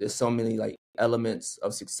important. There's so many like elements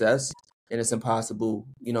of success and it's impossible,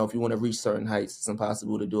 if you want to reach certain heights, it's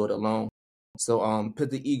impossible to do it alone. So put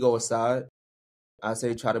the ego aside. I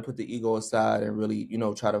say try to put the ego aside and really,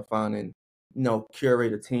 try to find and,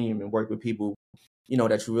 curate a team and work with people,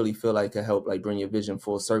 that you really feel like can help like bring your vision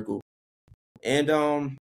full circle. And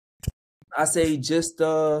I say just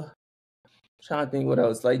trying to think what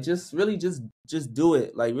else. Like just really just do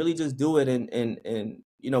it. Like really just do it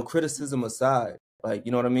and criticism aside. Like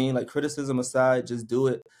you know what I mean? Like criticism aside, just do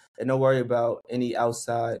it and don't worry about any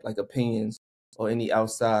outside like opinions or any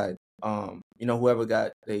outside whoever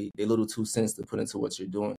got they little 2 cents to put into what you're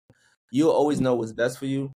doing. You'll always know what's best for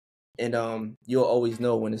you and you'll always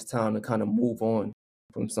know when it's time to kind of move on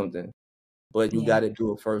from something. But you Yeah. got to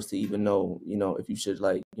do it first to even know, if you should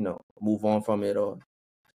like, move on from it or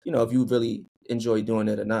if you really enjoy doing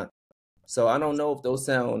it or not. So I don't know if those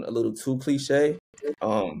sound a little too cliche.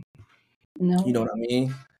 Um, you No, know what I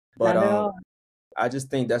mean? But not at all. I just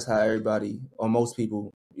think that's how everybody or most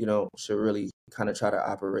people, should really kind of try to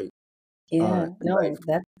operate Yeah. in life. No,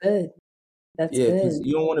 that's good. That's Yeah, good. because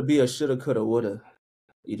you don't want to be a shoulda, coulda, woulda.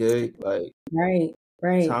 You dig? Like, Right.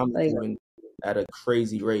 Right. time is Like, moving at a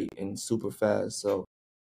crazy rate and super fast. So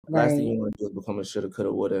last thing right. you want to do is become a shoulda,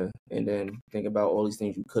 coulda, woulda, and then think about all these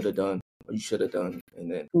things you could have done or you should have done,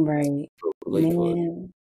 and then Right. feel too late for it.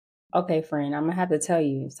 Man. Okay, friend, I'm gonna have to tell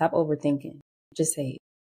you, stop overthinking. Just say it.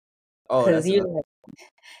 Oh, Cause that's you're enough. like,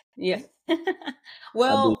 yeah. I do.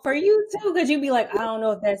 Well, for you too, because you'd be like, I don't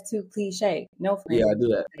know if that's too cliche. No, Yeah, I friend. do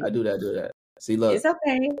that. Like, I do that. Do that. See, look, it's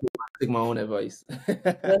okay. take my own advice. Listen,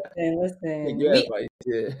 Take listen. your We advice.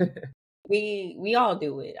 Yeah. we all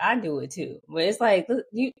do it. I do it too. But it's like, look,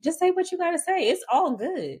 you just say what you gotta say. It's all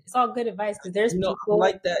good. It's all good advice. Because there's I'm people.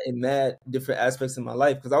 like that in mad different aspects of my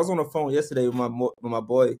life. Because I was on the phone yesterday with my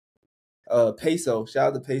boy, Peso. Shout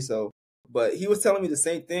out to Peso. But he was telling me the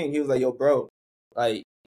same thing. He was like, "Yo, bro, like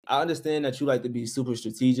I understand that you like to be super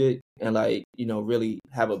strategic and like really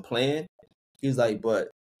have a plan." He's like, "But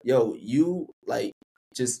yo, you like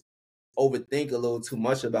just overthink a little too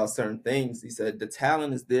much about certain things." He said, "The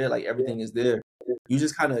talent is there, like everything is there. You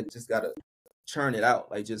just kind of just gotta churn it out,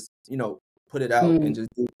 like just put it out and Mm, just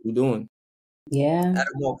do what you're doing yeah. at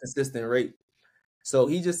a more consistent rate." So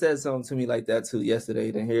he just said something to me like that too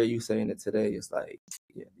yesterday. Then hear you saying it today, it's like,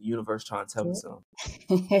 yeah, the universe trying to tell me something.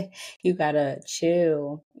 You gotta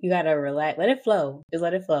chill. You gotta relax. Let it flow. Just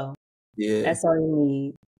let it flow. Yeah, That's all you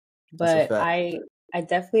need. that's a But fact. I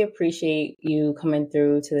definitely appreciate you coming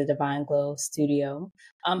through to the Divine Glow studio.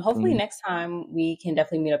 Hopefully Mhm. next time we can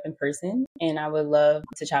definitely meet up in person, and I would love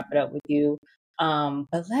to chop it up with you.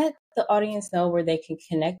 But let the audience know where they can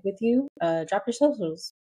connect with you. Drop your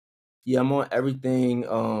socials. Yeah, I'm on everything.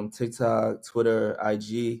 TikTok, Twitter,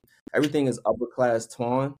 IG. Everything is upper class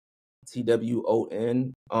Twan,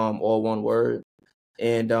 TWON. All one word.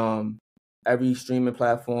 And every streaming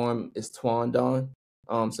platform is TwonDon.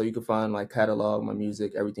 So you can find my catalog, my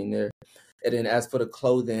music, everything there. And then as for the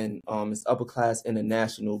clothing, it's Upper Class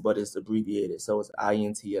International, but it's abbreviated, so it's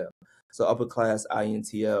INTL. So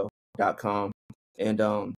upperclassintl.com, and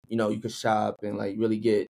you can shop and like really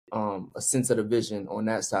get a sense of the vision on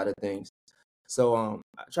that side of things. So I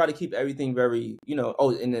try to keep everything very,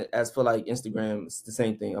 oh, and then as for like Instagram, it's the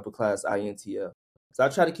same thing, Upper Class INTL. So I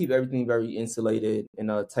try to keep everything very insulated and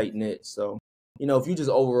tight knit. So, if you just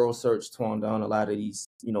overall search TwonDon, a lot of these,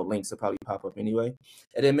 links will probably pop up anyway.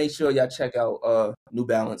 And then make sure y'all check out New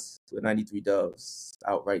Balance with 93 Doves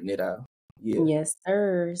out right now. Yeah. Yes,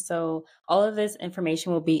 sir. So all of this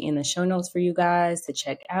information will be in the show notes for you guys to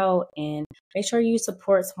check out, and make sure you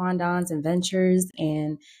support Swandon's adventures.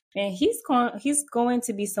 And man, he's going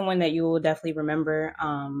to be someone that you will definitely remember,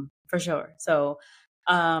 for sure. So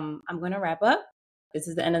I'm gonna wrap up. This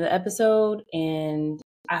is the end of the episode, and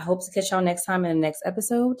I hope to catch y'all next time in the next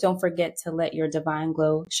episode. Don't forget to let your divine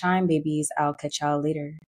glow shine, babies. I'll catch y'all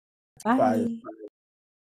later. Fire. Bye.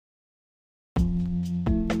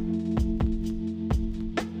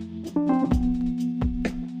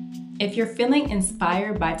 If you're feeling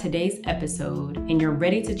inspired by today's episode and you're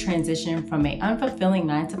ready to transition from an unfulfilling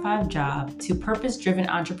 9-to-5 job to purpose-driven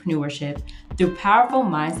entrepreneurship through powerful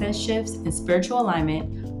mindset shifts and spiritual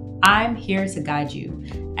alignment, I'm here to guide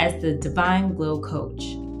you as the Divine Glow Coach.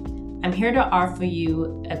 I'm here to offer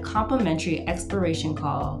you a complimentary exploration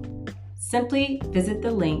call. Simply visit the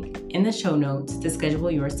link in the show notes to schedule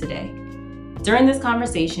yours today. During this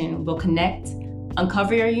conversation, we'll connect,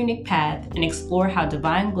 uncover your unique path, and explore how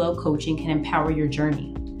Divine Glow Coaching can empower your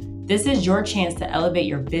journey. This is your chance to elevate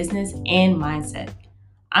your business and mindset.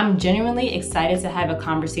 I'm genuinely excited to have a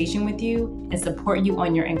conversation with you and support you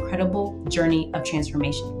on your incredible journey of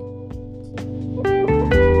transformation.